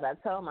 But I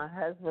told my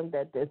husband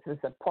that this is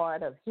a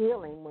part of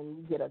healing when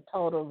you get a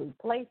total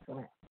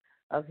replacement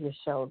of your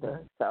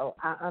shoulder. So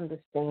I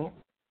understand.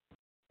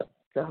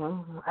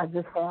 So I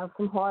just have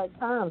some hard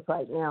times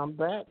right now,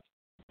 but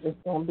it's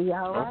going to be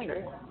all right.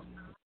 Okay.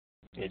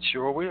 It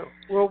sure will.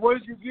 Well, what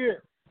did you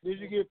get? Did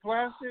you get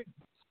plastic?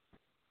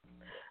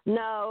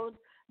 No,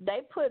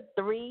 they put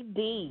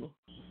 3D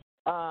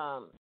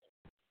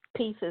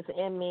pieces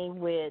in me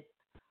with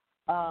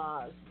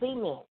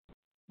cement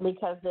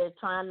because they're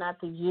trying not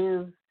to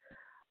use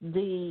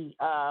the,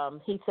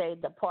 he said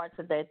the parts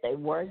that they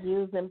were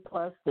using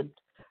plus the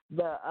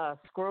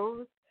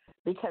screws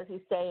because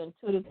he said in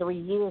 2 to 3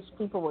 years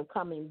people were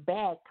coming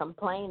back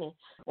complaining,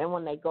 and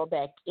when they go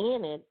back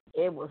in it,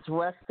 it was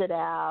rusted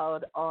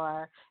out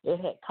or it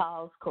had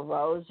caused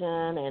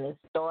corrosion and it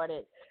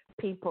started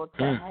people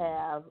to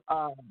have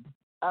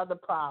other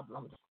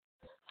problems.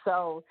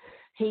 So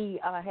he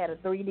had a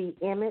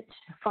 3D image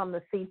from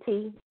the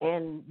CT,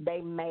 and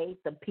they made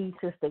the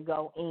pieces to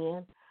go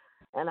in.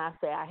 And I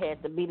said I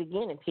had to be the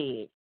guinea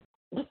pig.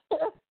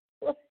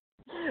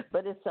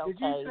 But it's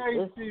okay. Did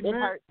you say cement? It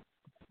hurt.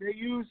 They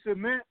use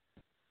cement?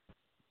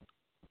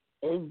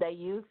 They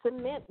use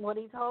cement, what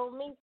he told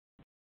me.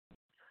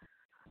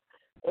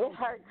 It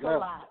hurts a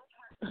lot.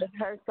 It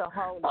hurts a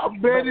whole lot. I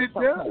bet it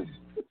does.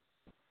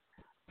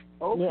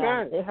 Okay.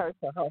 Yeah, it hurts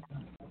a whole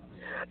lot.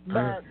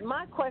 But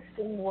my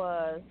question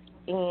was,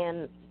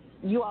 and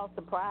you all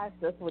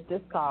surprised us with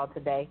this call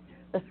today,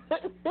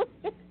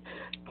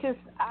 because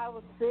I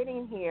was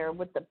sitting here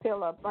with the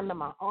pillow up under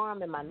my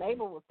arm, and my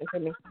neighbor was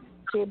with me.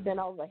 She had been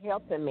over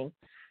helping me.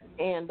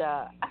 And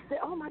I said,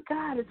 oh, my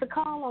God, it's a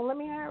call on. Let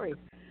me hurry.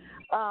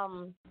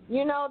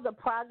 You know, the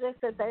projects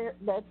that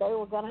they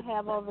were going to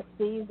have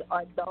overseas,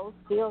 are those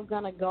still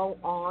going to go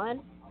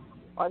on?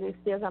 Are they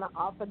still going to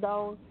offer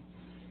those?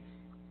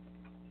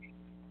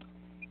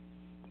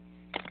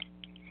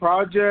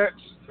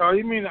 Projects? Oh,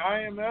 you mean the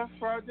IMF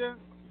project?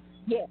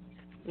 Yes,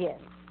 yes.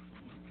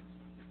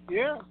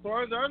 Yeah, as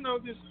far as I know,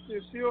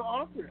 they're still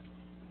offering.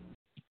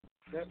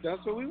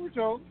 That's what we were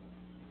told.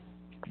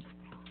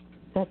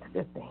 That's a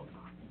good thing.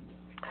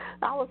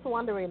 I was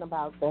wondering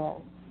about that.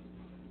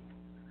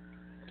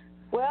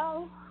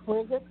 Well,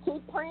 we'll just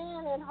keep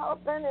praying and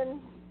hoping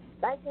and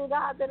thanking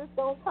God that it's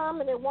going to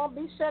come and it won't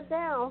be shut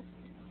down.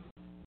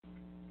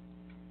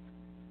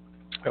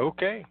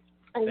 Okay.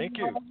 And Thank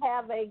you.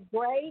 Have a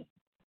great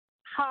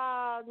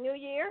New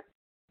Year.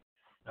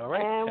 All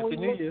right. And Happy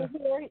New Year.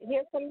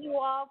 Hear from you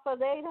all for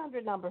the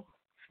 800 number.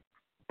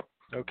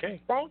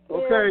 Okay. Thank you.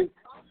 Okay.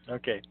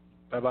 Okay.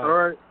 Bye-bye. All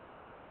right.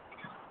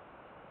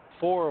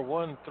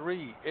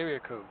 413 area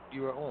code.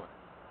 You are on.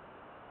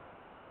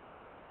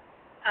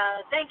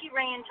 Thank you,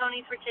 Ray and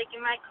Tony, for taking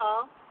my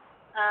call.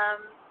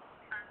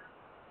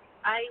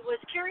 I was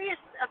curious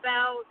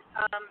about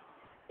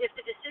if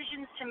the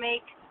decisions to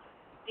make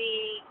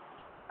the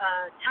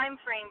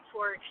time frame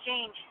for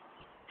exchange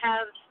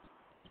have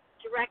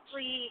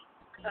directly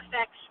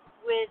effects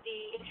with the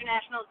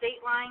international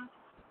date line,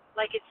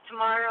 like it's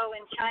tomorrow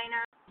in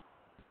China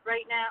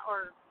right now,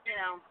 or,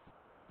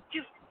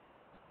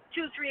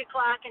 2, 3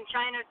 o'clock in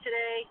China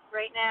today,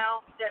 right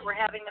now, that we're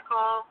having the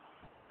call.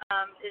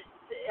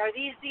 Are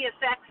these the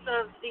effects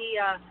of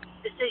the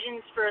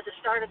decisions for the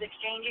start of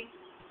exchanging?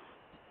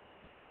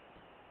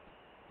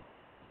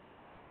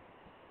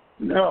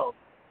 No.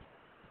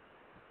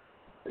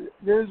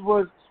 This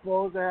was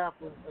supposed to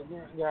happen.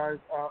 Again, guys,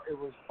 it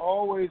was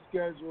always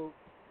scheduled.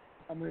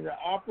 I mean, the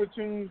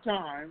opportune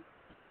time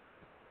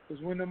is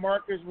when the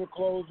markets were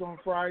closed on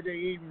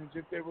Friday evenings,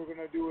 if they were going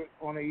to do it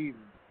on the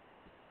evening.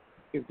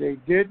 If they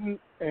didn't,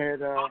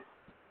 and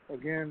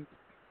again,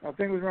 I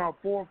think it was around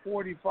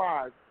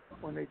 4:45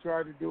 when they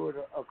tried to do it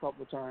a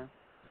couple times,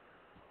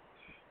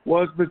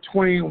 was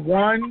between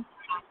 1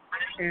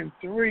 and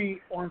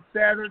 3 on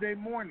Saturday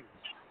mornings.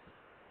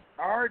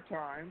 Our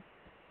time,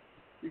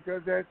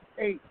 because that's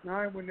 8,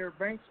 9 when their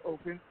banks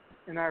open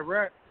in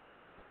Iraq,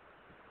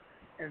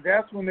 and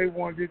that's when they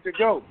wanted it to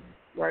go,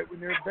 right when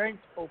their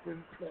banks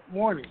open that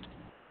morning,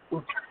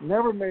 which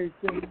never made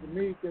sense to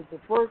me because the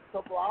first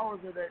couple hours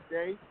of that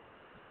day,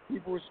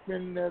 people were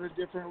spending at a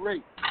different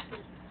rate.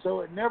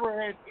 So it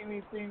never had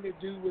anything to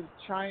do with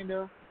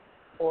China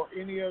or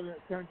any other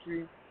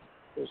country.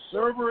 The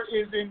server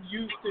is in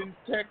Houston,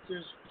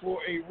 Texas for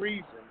a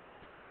reason.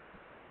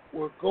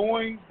 We're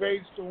going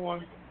based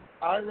on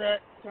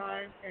Iraq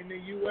time and the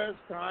U.S.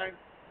 time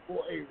for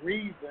a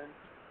reason,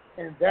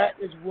 and that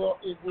is what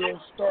it will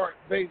start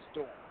based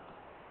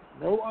on.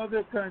 No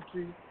other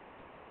country.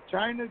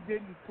 China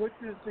didn't put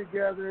this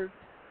together.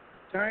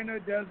 China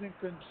doesn't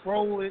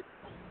control it.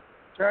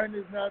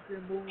 China's not the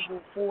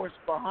immovable force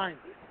behind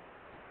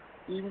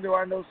it. Even though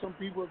I know some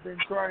people have been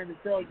trying to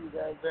tell you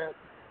that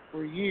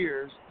for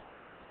years,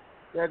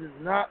 that is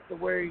not the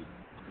way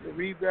the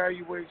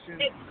revaluation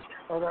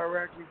of the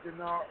Iraqi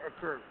dinar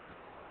occurred.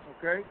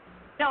 Okay?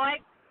 No, I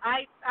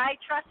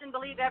trust and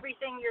believe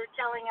everything you're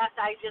telling us.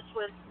 I just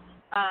was,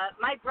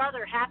 my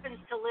brother happens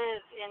to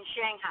live in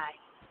Shanghai.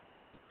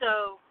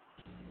 So,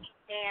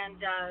 and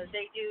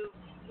they do,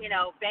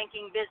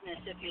 banking business,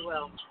 if you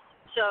will.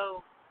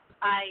 So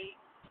I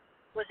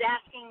was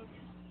asking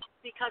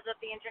because of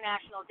the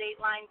international date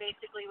line,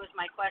 basically, was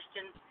my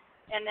question.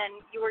 And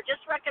then you were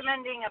just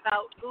recommending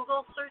about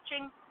Google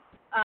searching.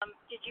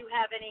 Do you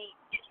have any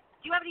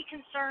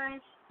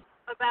concerns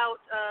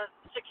about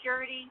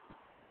security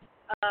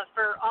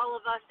for all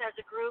of us as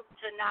a group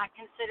to not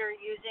consider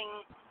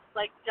using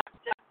like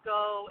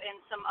DuckDuckGo and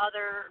some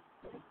other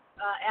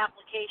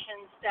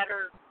applications that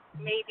are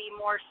maybe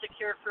more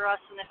secure for us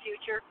in the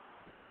future?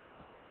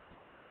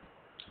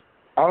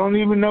 I don't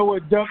even know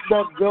what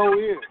DuckDuckGo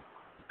is.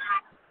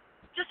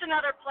 Just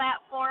another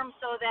platform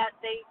so that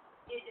they,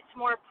 it's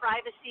more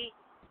privacy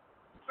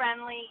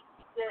friendly,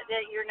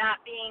 that you're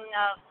not being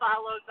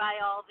followed by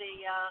all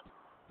the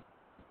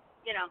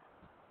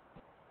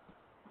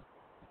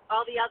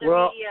all the other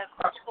media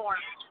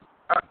forms.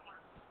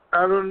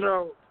 I don't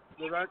know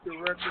that I can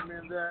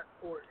recommend that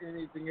or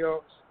anything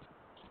else,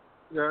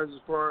 guys,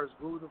 as far as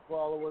who to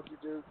follow, what to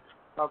do.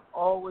 I've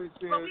always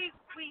said,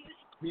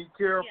 be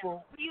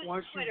careful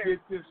once you get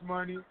this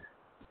money,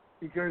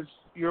 because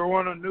you're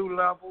on a new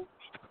level.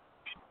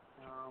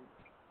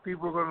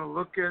 People are going to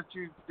look at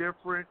you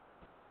different,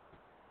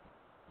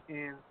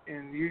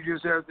 and you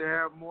just have to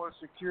have more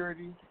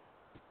security.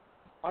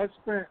 I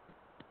spent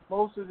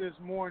most of this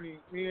morning,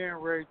 me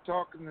and Ray,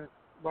 talking to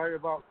Larry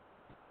about,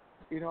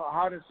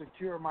 how to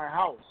secure my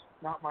house,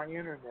 not my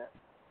internet,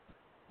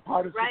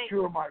 how to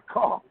secure my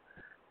car,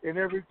 and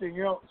everything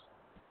else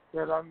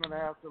that I'm going to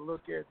have to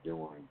look at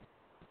doing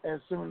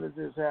as soon as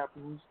this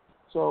happens.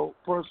 So,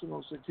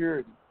 personal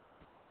security.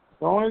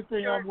 The only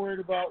thing I'm worried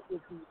about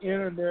with the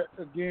internet,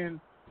 again,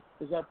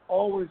 is I've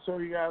always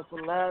told you guys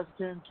for the last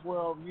 10,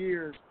 12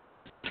 years,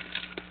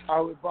 I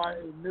would buy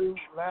a new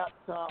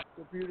laptop,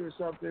 computer, or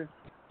something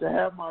to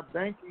have my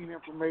banking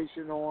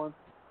information on,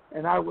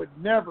 and I would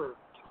never,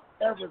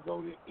 ever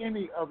go to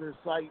any other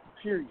site,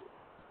 period,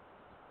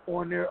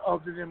 on there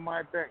other than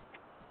my bank.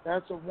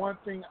 That's the one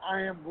thing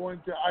I am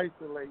going to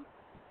isolate,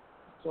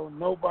 so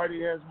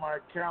nobody has my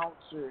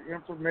accounts or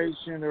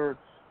information or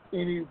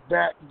any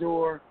back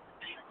door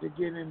to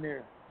get in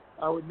there.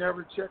 I would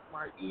never check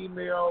my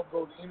email,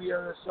 go to any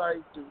other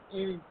site, do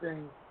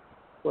anything,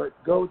 but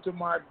go to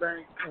my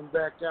bank and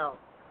back out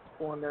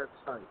on that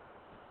site.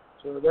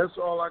 So that's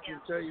all I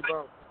can tell you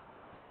about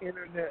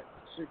internet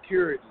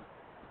security.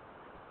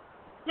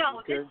 No,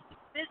 okay?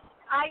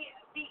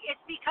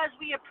 It's because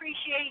we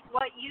appreciate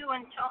what you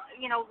and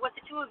what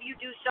the two of you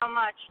do so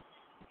much,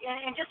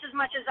 and just as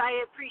much as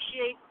I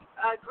appreciate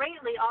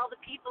greatly all the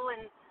people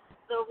and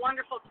the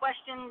wonderful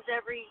questions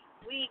every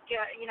week,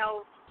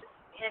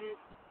 in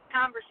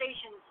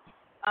conversations,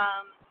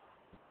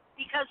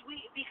 because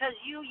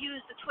you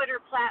use the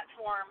Twitter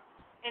platform,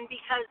 and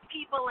because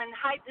people in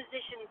high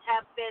positions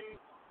have been,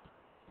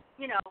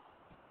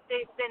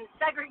 they've been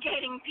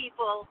segregating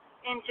people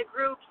into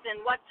groups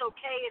and what's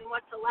okay and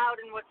what's allowed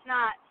and what's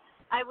not.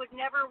 I would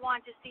never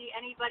want to see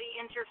anybody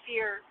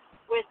interfere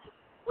with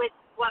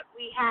what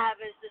we have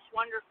as this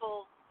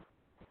wonderful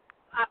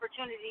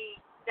opportunity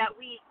that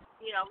we,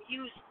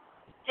 use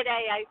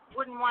today. I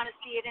wouldn't want to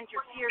see it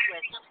interfered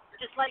with,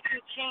 just like you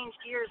changed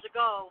years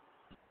ago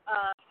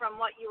from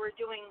what you were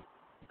doing,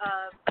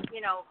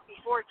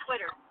 before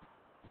Twitter.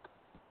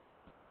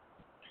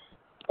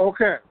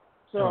 Okay,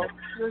 so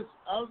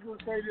I was going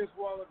to say this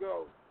a while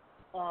ago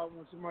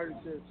when somebody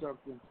said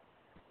something.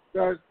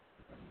 Guys,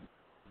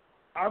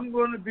 I'm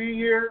going to be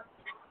here,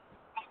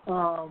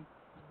 I'm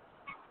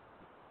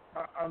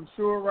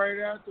sure, right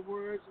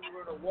afterwards, and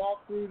we're going to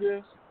walk through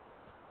this.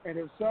 And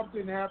if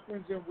something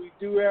happens and we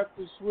do have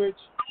to switch,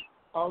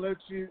 I'll let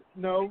you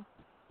know.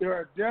 There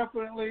are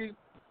definitely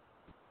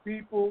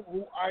people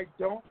who I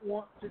don't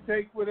want to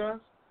take with us,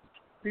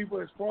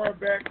 people as far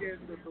back as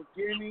the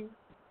beginning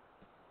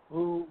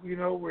who,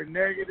 were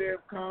negative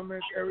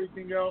comments,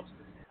 everything else,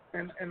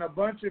 and a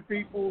bunch of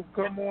people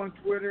who come on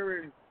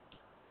Twitter and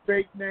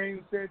fake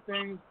names, said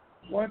things.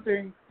 One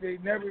thing, they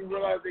never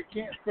realize they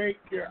can't fake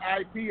their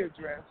IP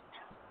address,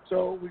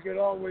 so we could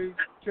always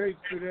trace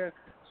to that.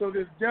 So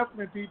there's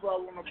definitely people I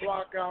want to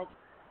block out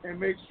and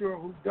make sure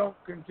who don't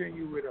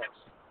continue with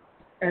us.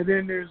 And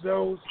then there's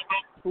those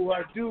who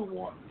I do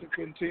want to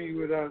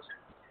continue with us.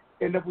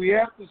 And if we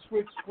have to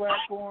switch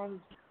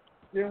platforms,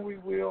 then we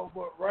will.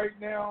 But right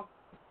now,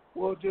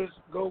 we'll just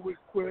go with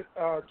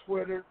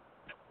Twitter,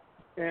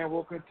 and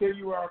we'll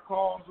continue our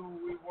calls who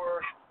we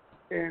were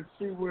and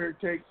see where it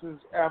takes us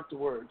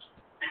afterwards.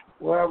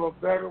 We'll have a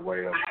better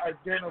way of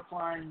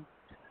identifying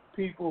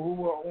people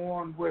who are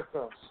on with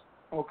us.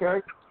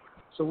 Okay?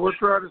 So we'll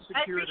try to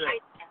secure that.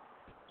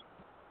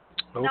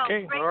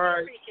 Okay. No, all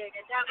right. Appreciate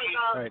it. That was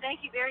all. All right. Thank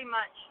you very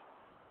much.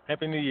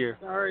 Happy New Year.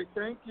 All right.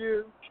 Thank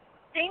you.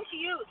 Same to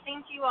you.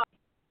 Same to you all.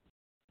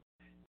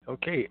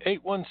 Okay,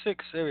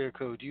 816 area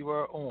code. You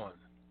are on.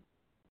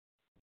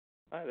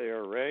 Hi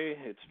there, Ray.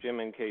 It's Jim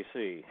in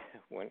KC.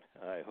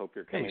 I hope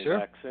you're coming sir.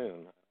 back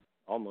soon.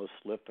 Almost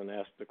slipped and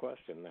asked the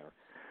question there.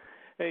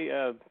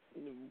 Hey,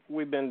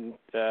 we've been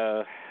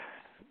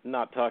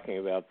not talking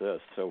about this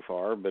so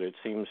far, but it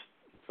seems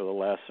for the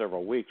last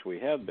several weeks we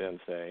have been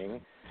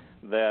saying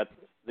that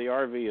the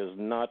RV is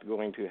not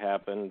going to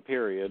happen,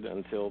 period,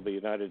 until the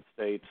United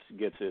States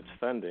gets its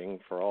funding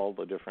for all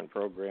the different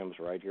programs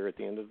right here at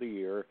the end of the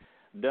year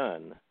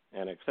done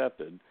and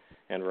accepted.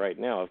 And right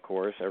now, of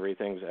course,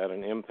 everything's at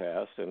an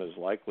impasse and is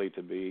likely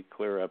to be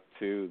clear up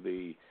to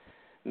the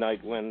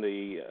night when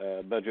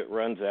the budget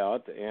runs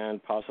out,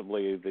 and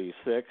possibly the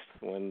 6th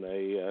when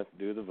they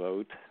do the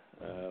vote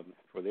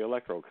for the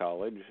Electoral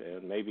College,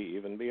 and maybe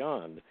even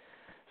beyond.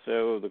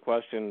 So the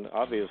question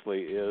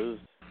obviously is,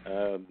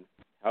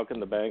 how can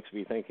the banks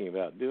be thinking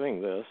about doing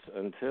this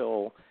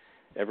until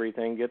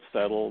everything gets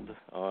settled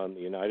on the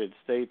United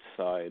States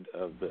side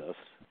of this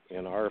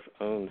in our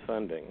own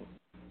funding?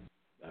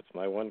 That's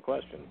my one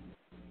question.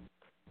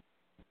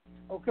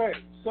 Okay,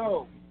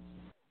 so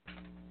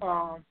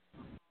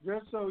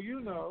just so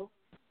you know,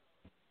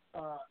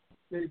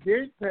 they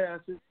did pass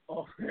it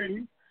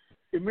already.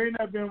 It may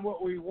not have been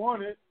what we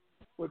wanted,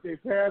 but they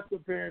passed the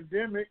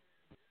pandemic.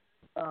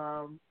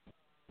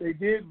 They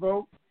did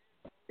vote,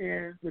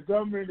 and the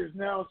government is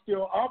now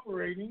still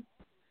operating,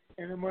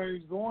 and the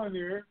money's going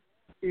there,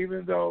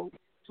 even though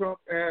Trump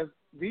has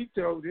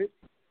vetoed it.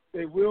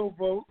 They will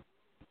vote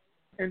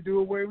and do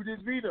away with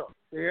his veto.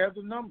 They have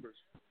the numbers.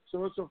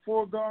 So it's a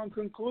foregone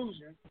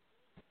conclusion.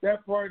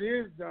 That part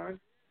is done,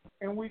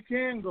 and we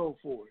can go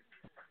forward.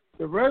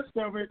 The rest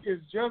of it is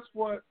just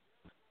what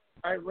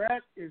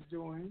Iraq is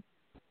doing,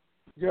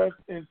 just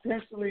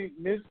intentionally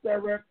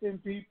misdirecting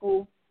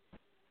people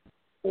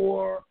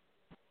or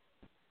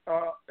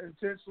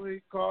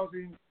intentionally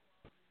causing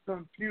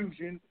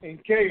confusion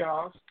and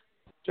chaos,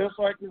 just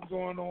like is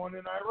going on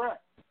in Iraq.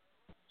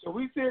 So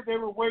we said they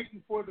were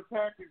waiting for the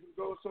package to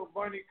go so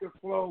money could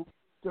flow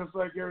just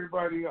like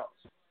everybody else.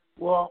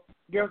 Well,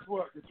 guess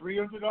what? The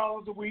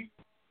 $300 a week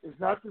is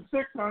not the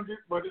 $600,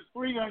 but it's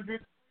 $300.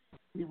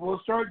 People will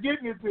start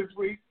getting it this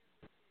week.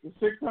 The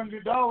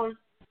 $600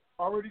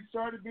 already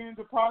started being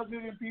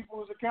deposited in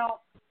people's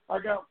accounts. I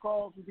got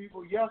calls from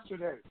people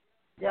yesterday.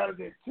 Got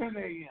it at 10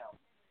 a.m.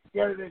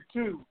 Got it at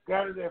 2.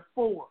 Got it at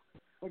 4.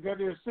 I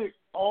got it at 6.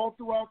 All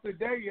throughout the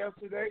day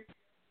yesterday,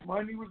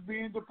 money was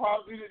being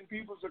deposited in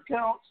people's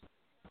accounts.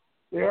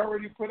 They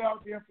already put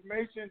out the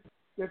information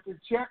that the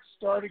checks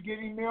started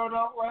getting mailed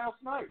out last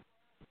night.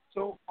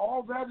 So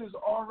all that has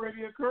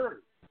already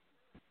occurred.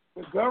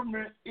 The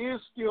government is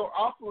still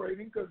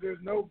operating because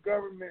there's no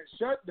government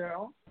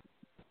shutdown.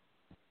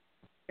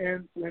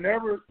 And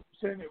whenever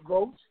Senate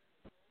votes,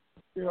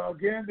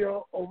 again,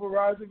 they'll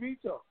override the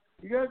veto.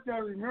 You guys got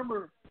to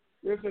remember,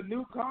 there's a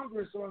new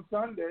Congress on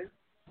Sunday.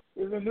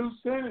 There's a new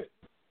Senate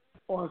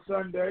on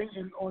Sunday.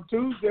 And on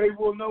Tuesday,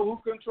 we'll know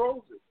who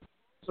controls it.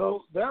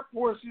 So that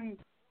portion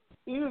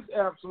is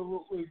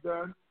absolutely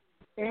done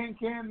and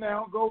can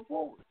now go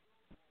forward.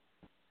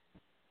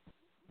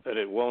 But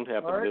it won't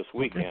happen this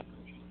weekend.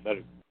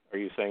 Are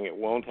you saying it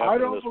won't happen I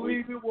don't this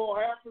believe week? it will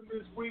happen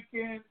this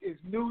weekend. It's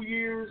New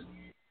Year's.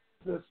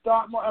 The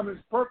stock market, I mean,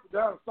 it's perfect.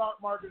 The stock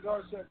markets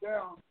are shut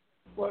down,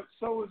 but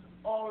so is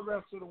all the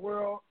rest of the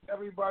world.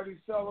 Everybody's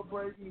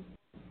celebrating.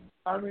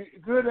 I mean,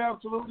 it could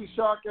absolutely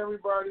shock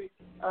everybody.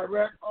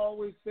 Iraq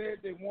always said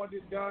they wanted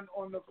it done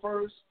on the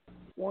 1st,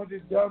 wanted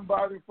it done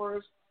by the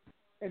 1st,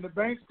 and the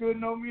banks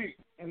couldn't know me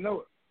and know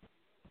it.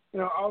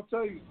 I'll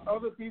tell you,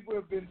 other people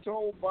have been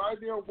told by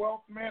their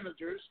wealth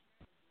managers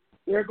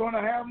they're going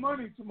to have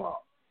money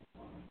tomorrow.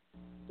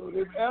 So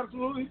they've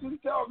absolutely been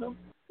telling them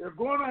they're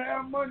going to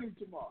have money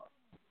tomorrow.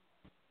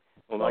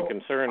 Well, my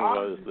concern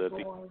was that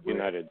the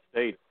United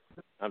States,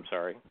 I'm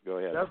sorry, go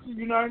ahead. That's the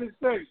United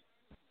States.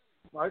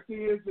 My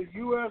thing is the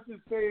U.S. is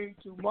saying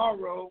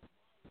tomorrow,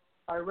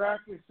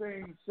 Iraq is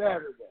saying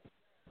Saturday.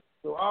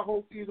 So I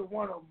hope either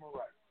one of them are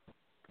right.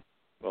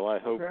 Well, I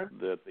hope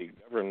that the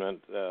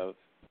government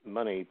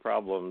money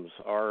problems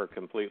are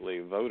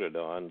completely voted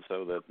on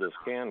so that this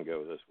can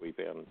go this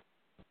weekend.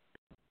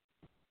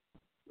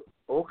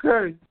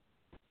 Okay.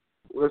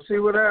 We'll see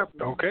what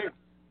happens. Okay.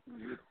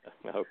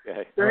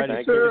 Okay.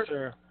 Thank you,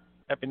 sir.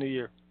 Happy New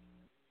Year.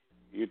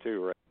 You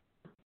too, Ray.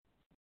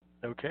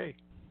 Okay.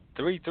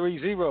 330,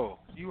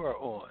 you are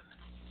on.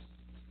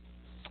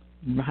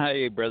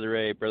 Hi, Brother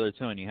Ray, Brother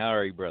Tony. How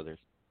are you, brothers?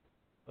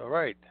 All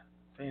right.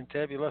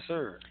 Fantabulous,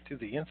 sir, to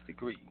the nth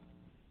degree.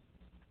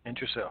 And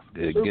yourself.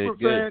 Good.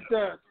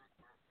 Fantastic.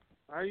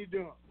 How you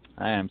doing?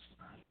 I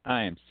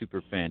am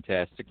super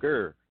fantastic.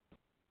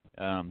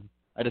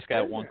 I just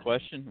got one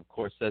question. Of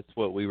course, that's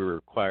what we were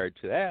required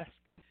to ask.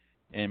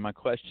 And my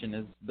question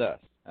is thus.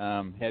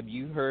 Have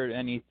you heard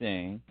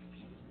anything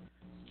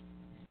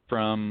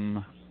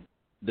from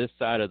this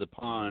side of the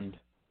pond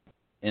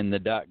in the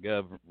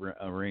 .gov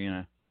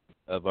arena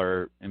of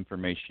our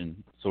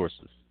information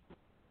sources?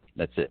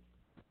 That's it.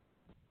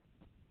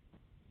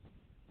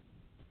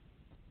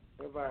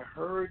 Have I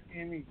heard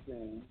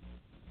anything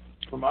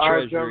from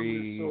our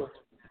government sources?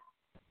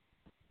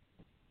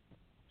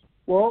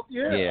 Well,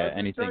 I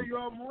can tell you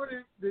all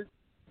morning that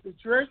the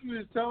Treasury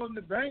is telling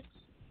the banks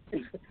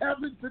it's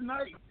happening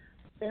tonight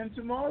and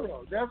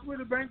tomorrow. That's where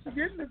the banks are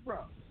getting it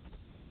from.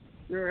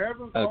 They're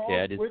having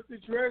calls with the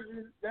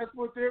Treasury. That's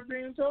what they're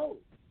being told.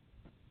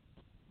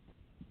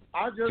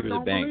 I just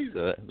don't believe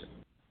it.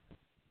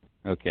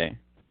 Okay.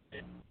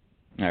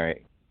 All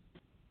right.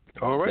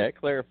 All right. That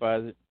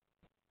clarifies it.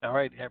 All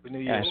right. Happy New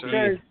Year, sir.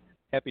 Okay.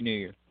 Happy New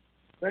Year.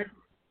 Thank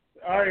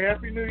you. All right.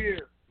 Happy New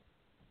Year.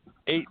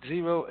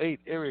 808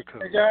 area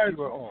code. Hey guys,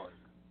 you are on.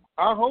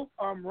 I hope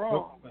I'm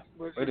wrong, but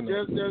Wait a it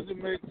minute. just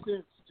doesn't make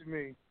sense to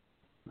me.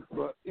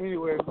 But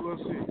anyway, we'll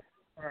see.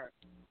 All right.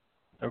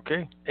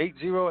 Okay.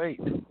 808.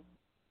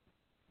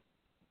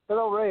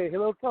 Hello, Ray.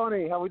 Hello,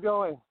 Tony. How we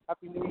doing?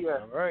 Happy New Year.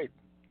 All right.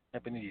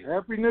 Happy New Year.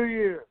 Happy New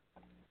Year.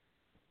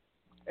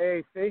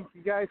 Hey, thank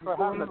you guys for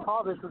having the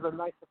call. This was a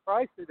nice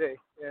surprise today.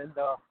 And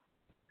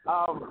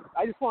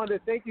I just wanted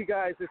to thank you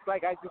guys. It's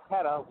like I just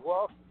had a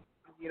wealth,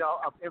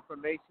 of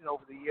information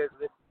over the years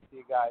listening to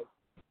you guys.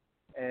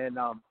 And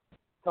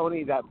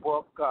Tony, that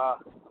book,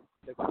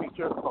 The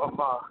Creature from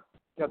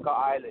Junker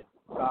Island,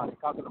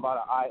 talking about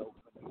an eye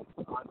opener.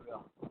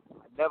 Unreal.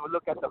 I never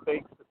look at the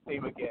face the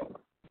same again.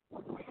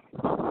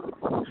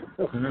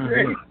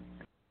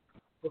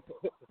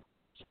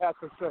 That's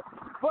for sure.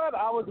 But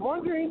I was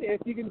wondering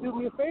if you can do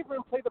me a favor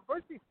and play the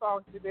birthday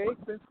song today,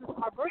 since it's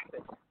my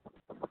birthday.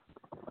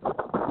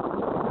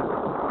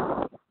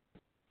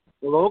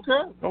 Well,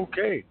 okay.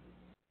 Okay.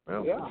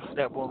 Well, yeah.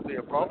 That won't be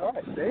a problem. All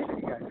right, thank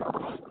you guys.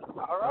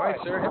 All right,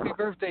 sir. Happy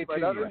birthday to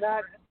you. Other than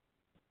that,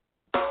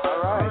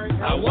 all right.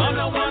 I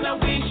wanna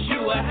wish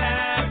you a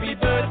happy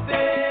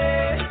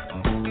birthday.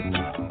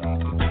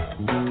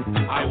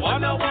 I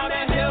wanna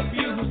help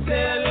you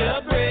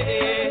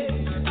celebrate.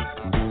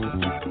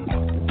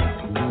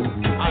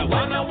 I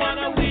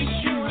wanna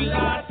wish you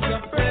lots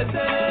of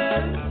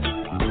presents.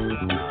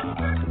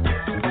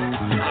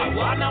 I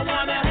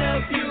wanna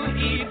help you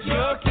eat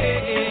your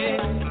cake.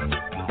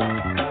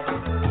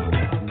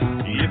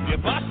 If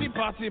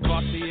you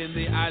party in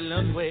the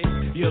island way,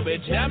 you'll be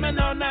jamming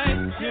all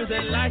night till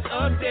the light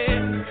of day.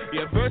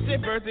 Your birthday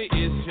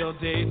is your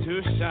day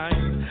to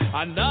shine.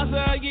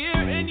 Another year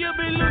and you'll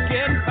be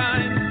looking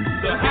fine.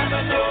 So have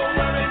a no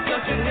worries,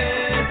 don't you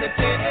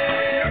hesitate.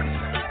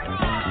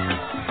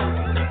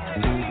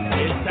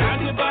 It's time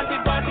to party,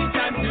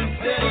 time to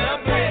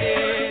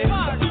celebrate.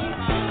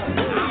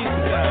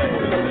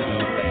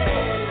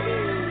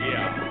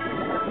 Yeah.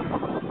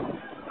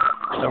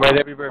 All right,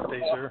 happy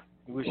birthday, sir.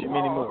 We wish you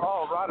many more.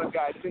 Oh, Rada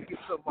guys, thank you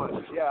so much.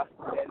 Yeah,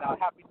 and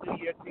happy New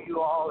Year to you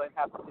all, and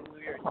happy New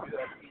Year to the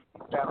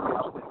family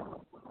out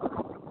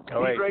there.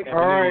 All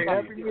right.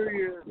 Happy New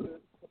Year.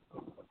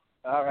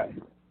 All right.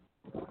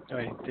 All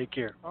right, take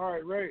care. All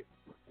right, Ray.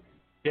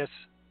 Yes.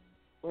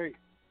 Wait,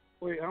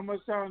 how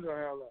much time do I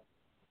have left?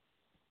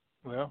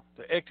 Well,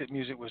 the exit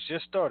music was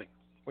just starting.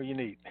 What do you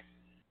need?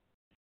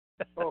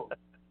 Oh,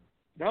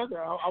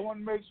 I want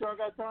to make sure I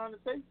got time to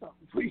say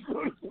something before you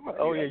go to somebody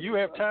Oh, yeah, else. you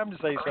have time to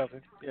say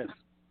something. Yes.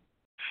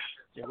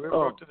 Yeah, we're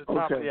up to the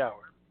top of the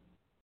hour.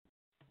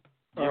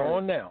 You're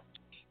on now.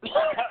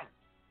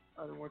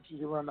 I don't want you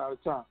to run out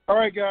of time. All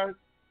right, guys.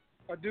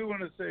 I do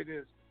want to say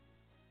this.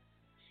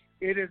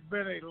 It has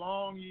been a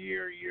long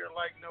year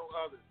like no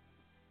other.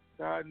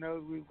 God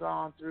knows we've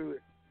gone through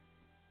it.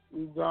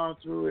 We've gone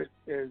through it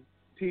as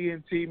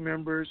TNT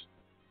members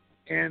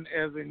and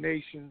as a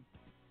nation,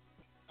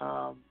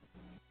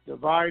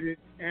 divided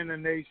and a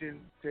nation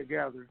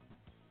together.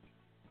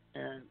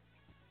 And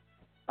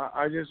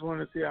I just want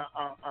to say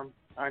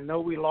I know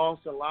we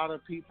lost a lot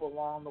of people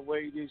along the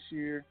way this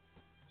year,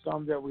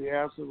 some that we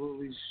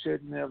absolutely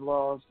shouldn't have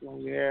lost,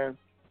 and we have.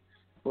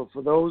 But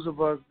for those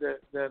of us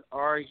that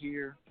are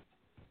here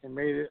and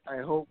made it, I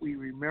hope we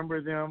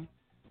remember them,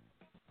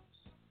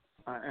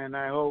 and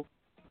I hope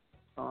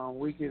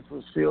we can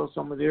fulfill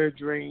some of their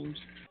dreams,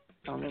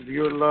 some of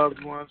your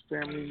loved ones,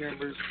 family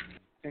members,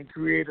 and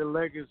create a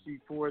legacy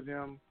for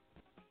them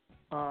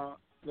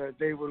that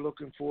they were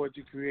looking forward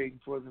to creating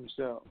for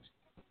themselves.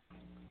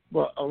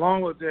 But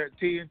along with that,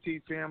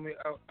 TNT family,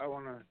 I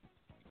want to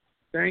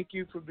thank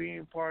you for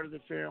being part of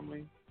the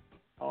family.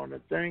 I want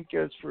to thank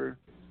us for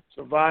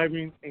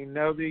surviving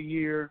another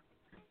year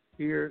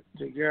here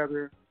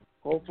together.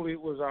 Hopefully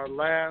it was our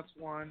last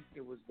one.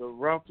 It was the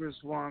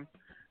roughest one,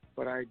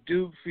 but I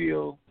do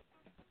feel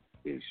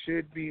it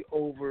should be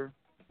over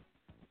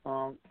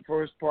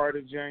first part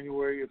of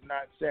January, if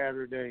not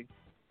Saturday.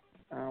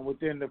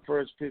 Within the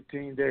first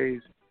 15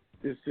 days,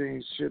 this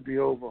thing should be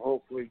over,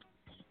 hopefully,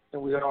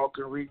 and we all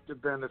can reap the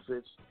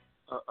benefits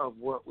of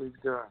what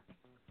we've done.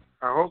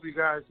 I hope you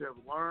guys have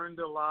learned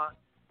a lot,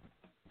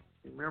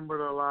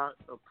 remembered a lot,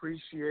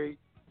 appreciate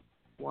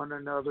one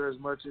another as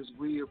much as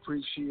we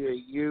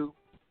appreciate you,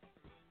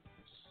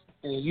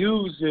 and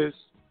use this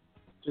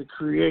to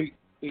create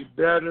a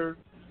better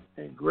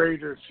and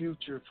greater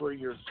future for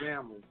your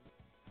family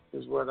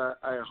is what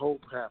I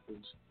hope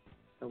happens,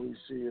 and we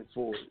see it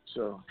forward.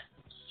 So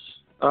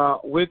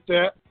with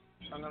that,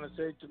 I'm going to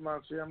say to my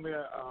family,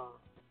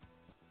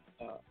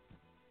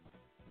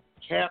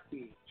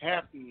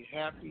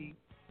 happy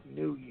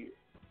New Year.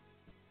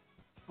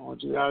 I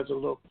want you guys to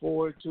look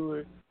forward to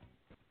it.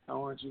 I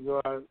want you to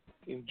go out,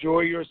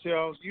 enjoy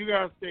yourselves. You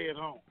guys stay at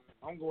home.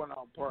 I'm going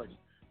out partying.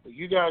 But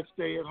you guys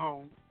stay at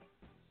home.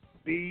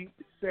 Be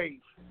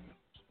safe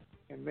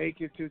and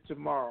make it to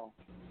tomorrow.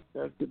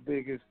 That's the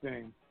biggest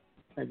thing.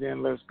 And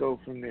then let's go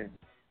from there.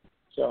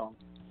 So,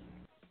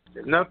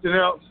 if nothing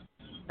else,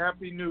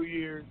 Happy New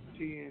Year,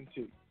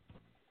 TNT.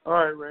 All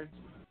right, Ray.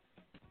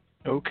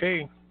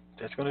 Okay.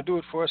 That's going to do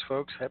it for us,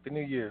 folks. Happy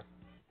New Year.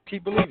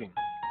 Keep believing.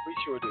 We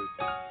sure do.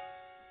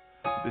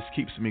 This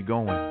keeps me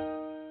going.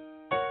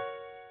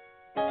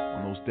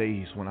 On those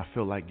days when I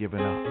feel like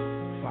giving up.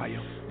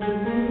 Fire.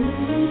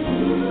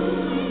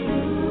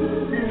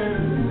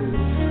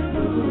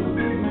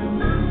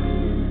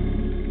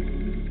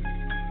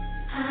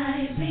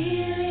 I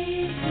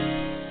believe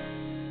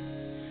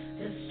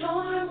the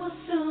storm will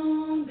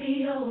soon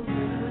be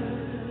over.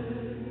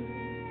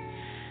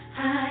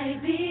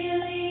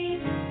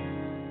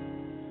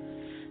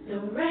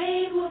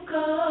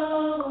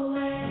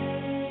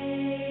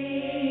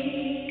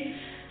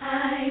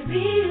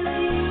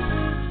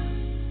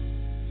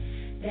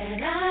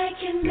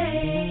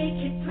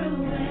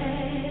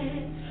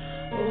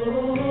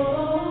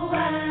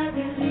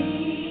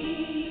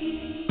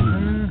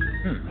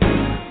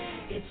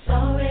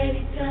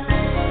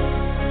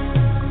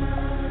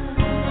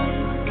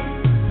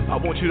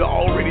 you to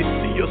already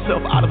see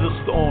yourself out of the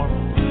storm.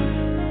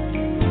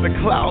 The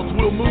clouds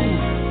will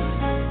move.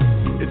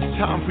 It's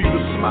time for you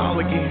to smile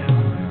again.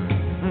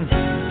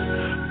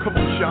 Come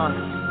on, Sean.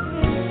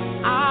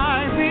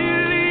 I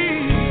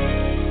believe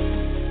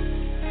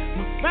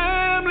my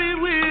family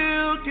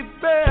will get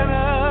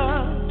better.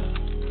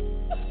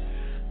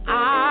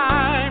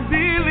 I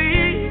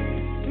believe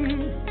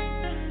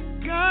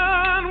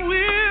God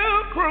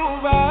will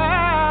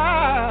provide.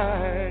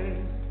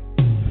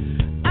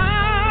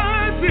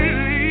 I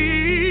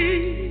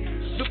believe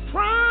the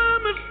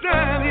promise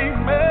that He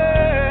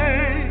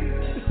made.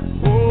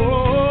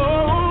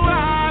 Oh,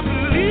 I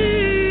believe.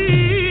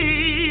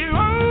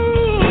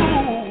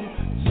 Oh,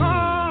 it's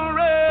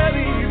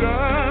already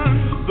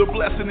done. The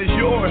blessing is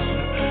yours.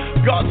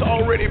 God's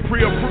already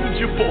pre-approved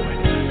you for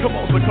it. Come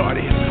on,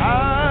 Bacardi.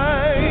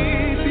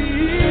 I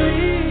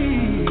believe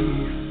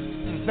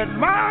that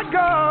my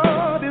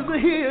God is a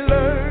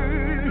healer.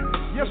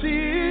 Yes, He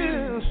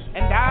is.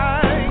 And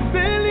I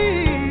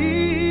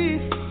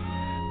believe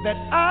that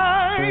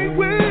I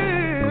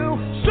will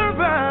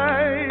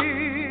survive.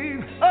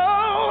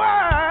 Oh,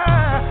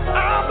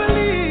 I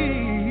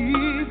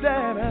believe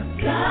that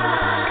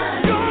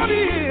God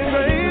is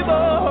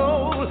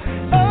able.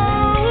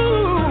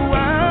 Oh,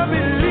 I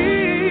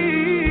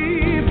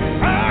believe.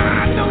 I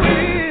know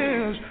He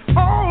is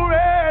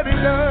already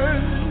done.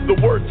 The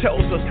Word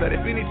tells us that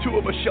if any two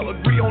of us shall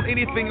agree on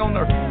anything on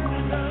earth,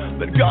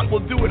 that God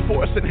will do it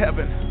for us in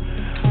heaven.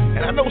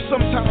 And I know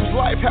sometimes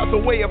life has a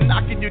way of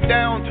knocking you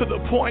down to the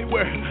point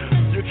where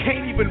you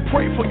can't even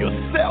pray for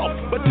yourself.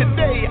 But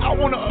today I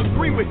want to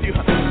agree with you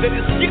that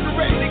it's getting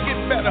ready to get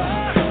better.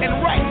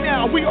 And right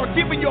now we are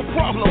giving your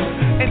problem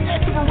an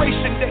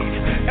expiration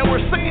date. And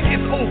we're saying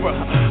it's over.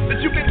 That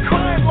you've been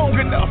crying long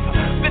enough.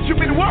 That you've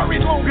been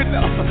worried long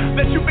enough.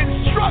 That you've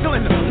been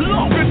struggling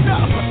long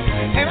enough.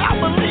 And I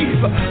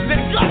believe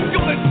that God's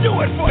going to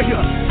do it for you.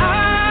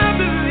 I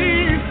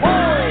believe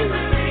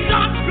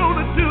God's going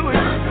to do it.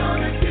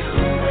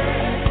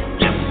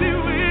 Yes, He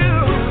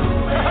will.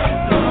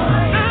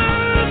 I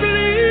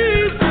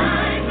believe.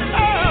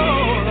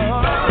 Oh,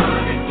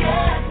 it's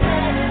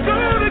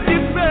going to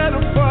get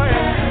better for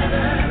you.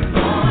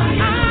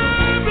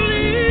 I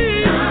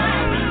believe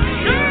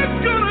God's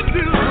going to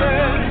do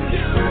it.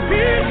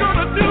 He's going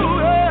to do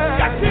it.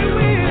 Yes, He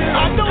will.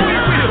 I know He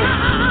will.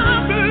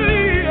 I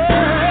believe.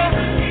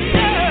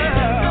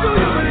 Yeah. Do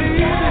you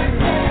believe it?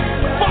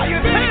 Fire,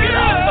 take it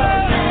up.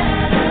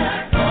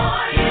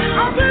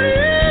 I believe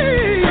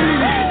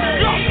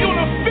God's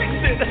gonna fix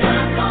it.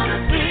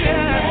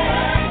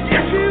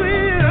 Yes, He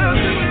will.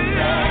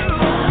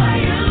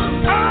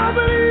 I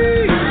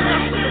believe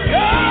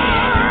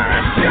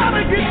God's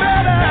gonna get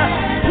better.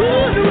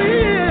 Ooh, He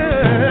will.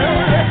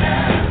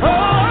 Oh,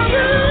 I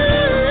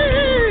believe.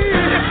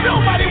 If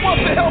nobody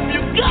wants to help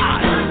you,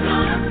 God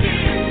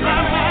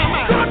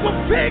will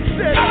fix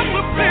it. God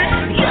will fix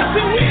it. Yes,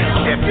 He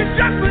will. If you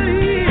just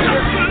believe.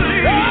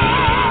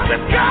 Oh,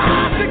 it's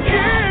got to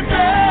get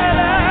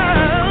better.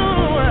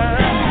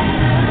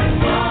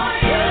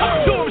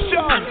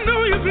 I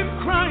know you've been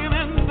crying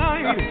at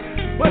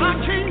night, but I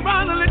came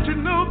by to let you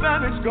know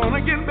that it's gonna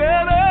get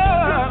better.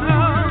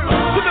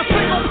 To the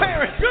single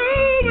parents,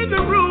 go in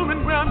the room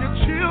and grab your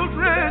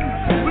children,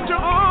 put your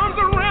arms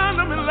around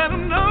them and let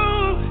them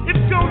know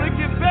it's gonna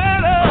get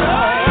better.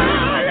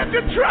 If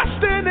you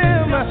trust in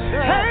Him,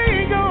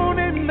 hang on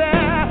in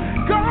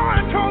there.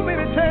 God told me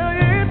to tell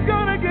you it's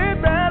gonna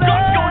get better.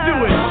 God's gonna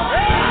do it.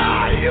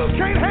 You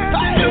can't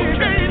handle it.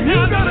 You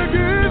gotta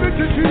give it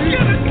to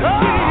Jesus.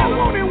 Oh,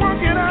 won't He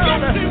work it out?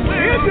 Yes, He will.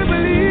 If you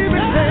believe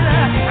it, say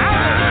that.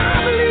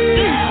 I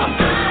believe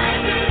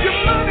your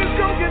money's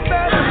gonna get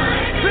better.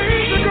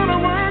 Things are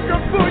gonna work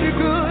out for you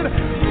good.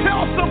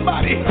 Tell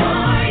somebody.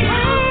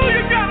 Oh,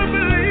 you gotta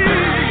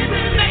believe.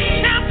 That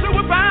cancer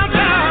will bow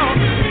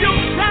down. Your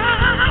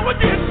child will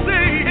get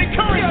saved.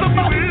 Encourage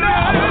somebody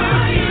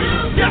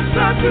now. Yes,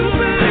 I do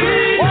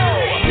believe.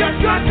 Yes,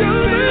 I do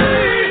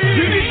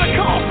believe. You need to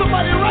call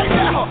somebody right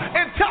now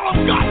and tell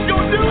them God's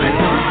gonna do it.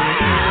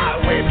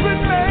 We've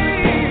been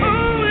made.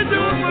 Oh, we do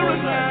it for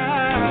us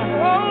now.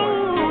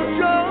 Oh,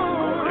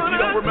 John. If you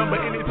don't remember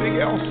anything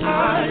else,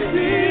 I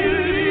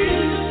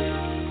believe.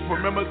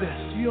 Remember this.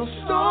 Your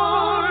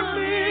storm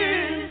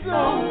is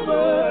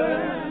over.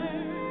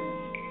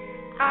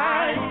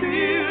 I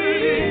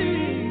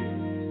believe.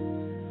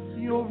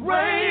 Your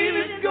rain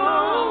is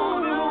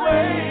gone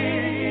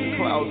away.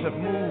 Clouds have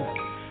moved.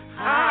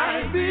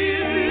 I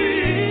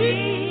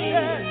believe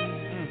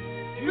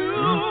you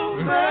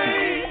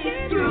make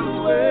it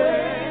through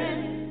it.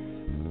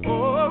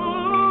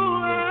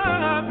 Oh,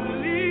 I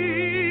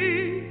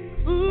believe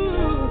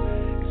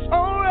it's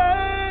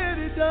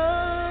already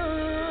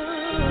done.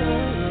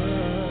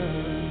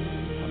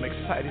 I'm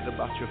excited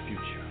about your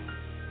future.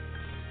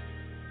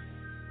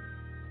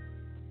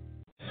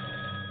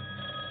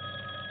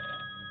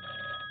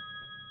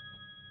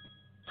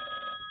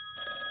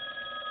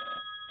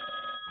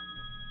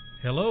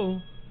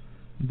 Hello,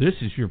 this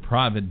is your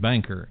private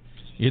banker.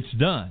 It's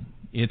done.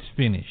 It's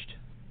finished.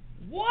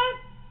 What?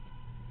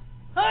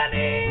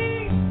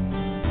 honey.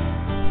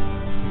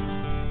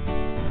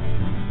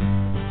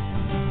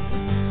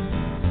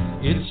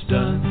 It's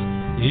done,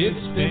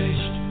 it's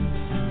finished,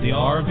 the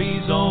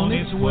RV's on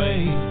its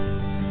way.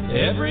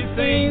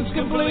 Everything's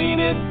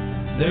completed,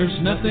 there's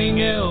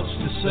nothing else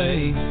to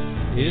say.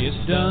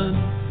 It's done,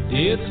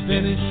 it's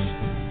finished,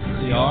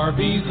 the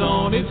RV's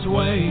on its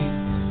way.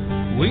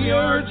 We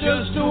are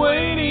just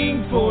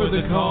waiting for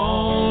the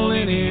call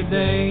any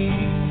day.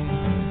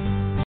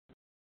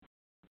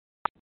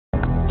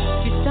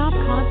 To stop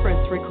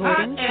conference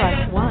recording,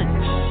 press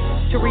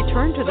 1. To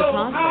return to the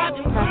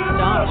conference, press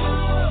stop.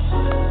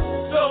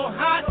 So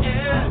hot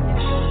and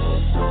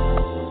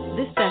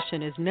This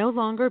session is no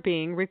longer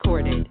being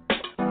recorded.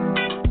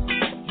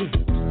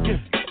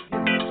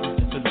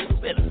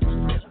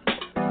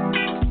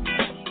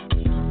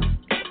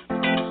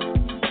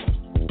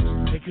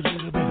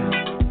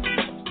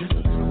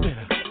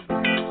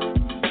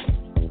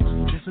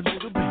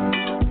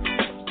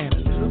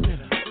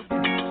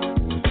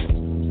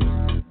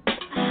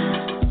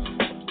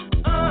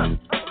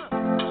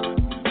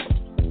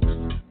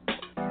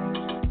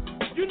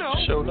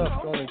 Sure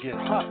enough, going to get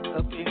hot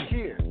up in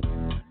here.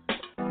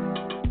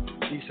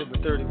 December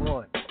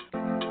 31.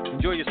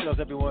 Enjoy yourselves,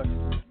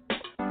 everyone.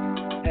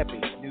 Happy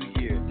New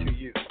Year to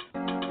you.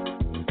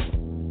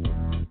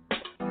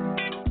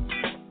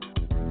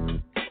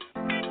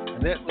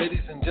 And that,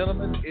 ladies and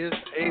gentlemen, is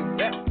a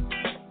wrap.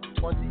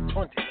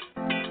 2020.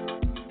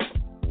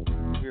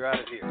 We're out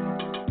of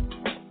here.